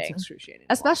excruciating. It's excruciating.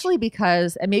 to Especially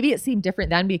because, and maybe it seemed different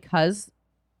then because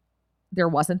there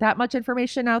wasn't that much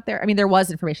information out there. I mean, there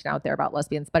was information out there about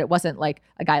lesbians, but it wasn't like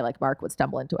a guy like Mark would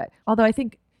stumble into it. Although I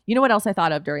think, you know what else I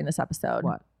thought of during this episode?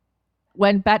 What?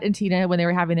 When Bet and Tina, when they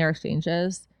were having their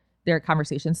exchanges, their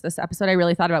conversations this episode, I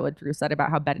really thought about what Drew said about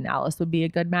how Bet and Alice would be a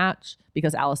good match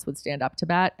because Alice would stand up to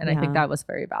Bet. And I think that was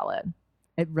very valid.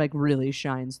 It like really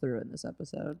shines through in this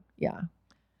episode. Yeah.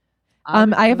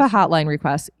 I have a hotline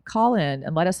request. Call in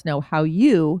and let us know how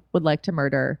you would like to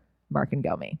murder Mark and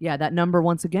Gomi. Yeah, that number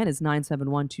once again is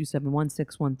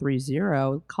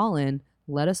 971-271-6130. Call in,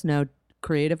 let us know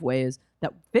creative ways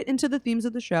that fit into the themes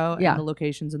of the show Yeah. and the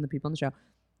locations and the people on the show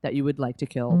that you would like to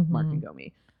kill Mark Mm-hmm. and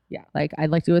Gomi. Yeah. Like I'd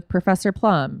like to do with Professor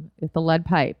Plum with the lead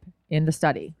pipe in the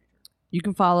study. You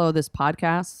can follow this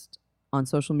podcast on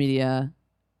social media,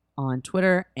 on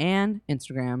Twitter and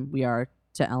Instagram. We are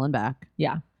To Ellen Back.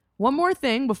 Yeah. One more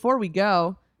thing before we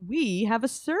go, we have a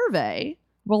survey.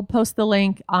 We'll post the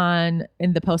link in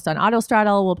the post on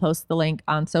Autostraddle. We'll post the link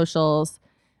on socials.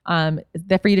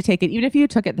 That for you to take it, even if you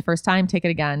took it the first time, take it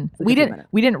again. Like a few minutes.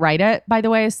 We didn't write it, by the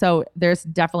way, so there's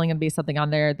definitely going to be something on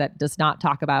there that does not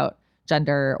talk about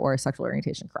gender or sexual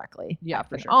orientation correctly. Yeah, I for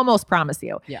can sure. almost promise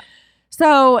you. Yeah.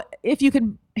 So if you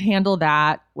can handle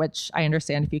that, which I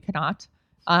understand if you cannot,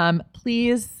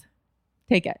 please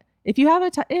take it. If you have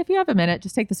a minute,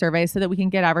 just take the survey so that we can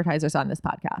get advertisers on this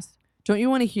podcast. Don't you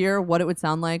want to hear what it would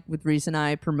sound like with Reese and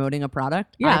I promoting a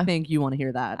product? Yeah. I think you want to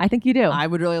hear that. I think you do. I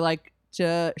would really like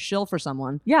to shill for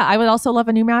someone. Yeah, I would also love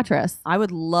a new mattress. I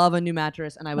would love a new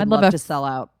mattress, and I would I'd love love a- to sell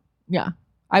out. Yeah,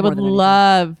 I More would than anything.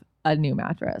 love a new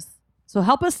mattress. So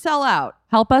help us sell out.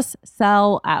 Help us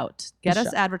sell out. Get the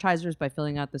us show. advertisers by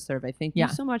filling out the survey. Thank Yeah.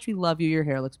 you so much. We love you. Your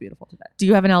hair looks beautiful today. Do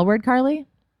you have an L word, Carly?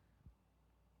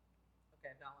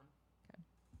 Okay, got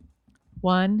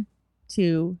 1,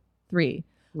 2, 3.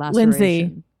 one.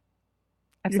 Lindsay.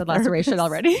 I've Your said laceration therapist.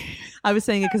 already. I was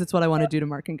saying it because it's what I want to do to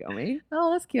Mark and Gomi.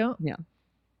 Oh, that's cute. Yeah.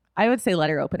 I would say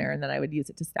letter opener, and then I would use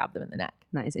it to stab them in the neck.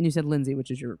 Nice. And you said Lindsay,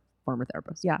 which is your former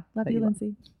therapist. Yeah. Love That you, you love.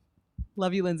 Lindsay.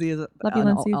 Love you, Lindsay. Is Love you,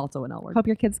 Lindsay. Also an L word. Hope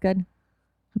your kid's good.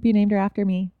 Hope you named her after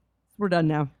me. We're done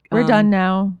now. We're done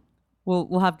now.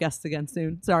 We'll have guests again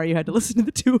soon. Sorry you had to listen to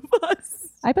the two of us.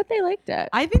 I bet they liked it.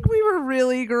 I think we were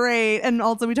really great. And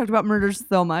also we talked about murder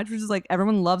so much, which is like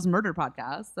everyone loves murder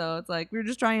podcasts. So it's like we were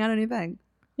just trying out a new thing.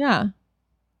 Yeah.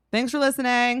 Thanks for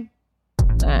listening.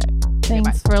 All right.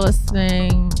 Thanks for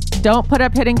listening. Don't put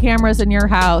up hidden cameras in your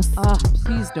house.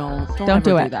 Please don't. Don't ever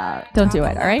do it. that. Don't do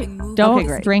it. All right. Don't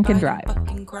great. drink and drive.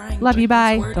 Love you.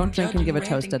 Bye. Don't drink and give a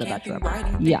toast at a bachelorette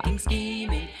party. Yeah.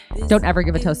 Don't ever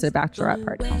give a toast at a bachelorette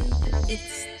party.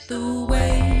 It's the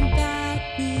way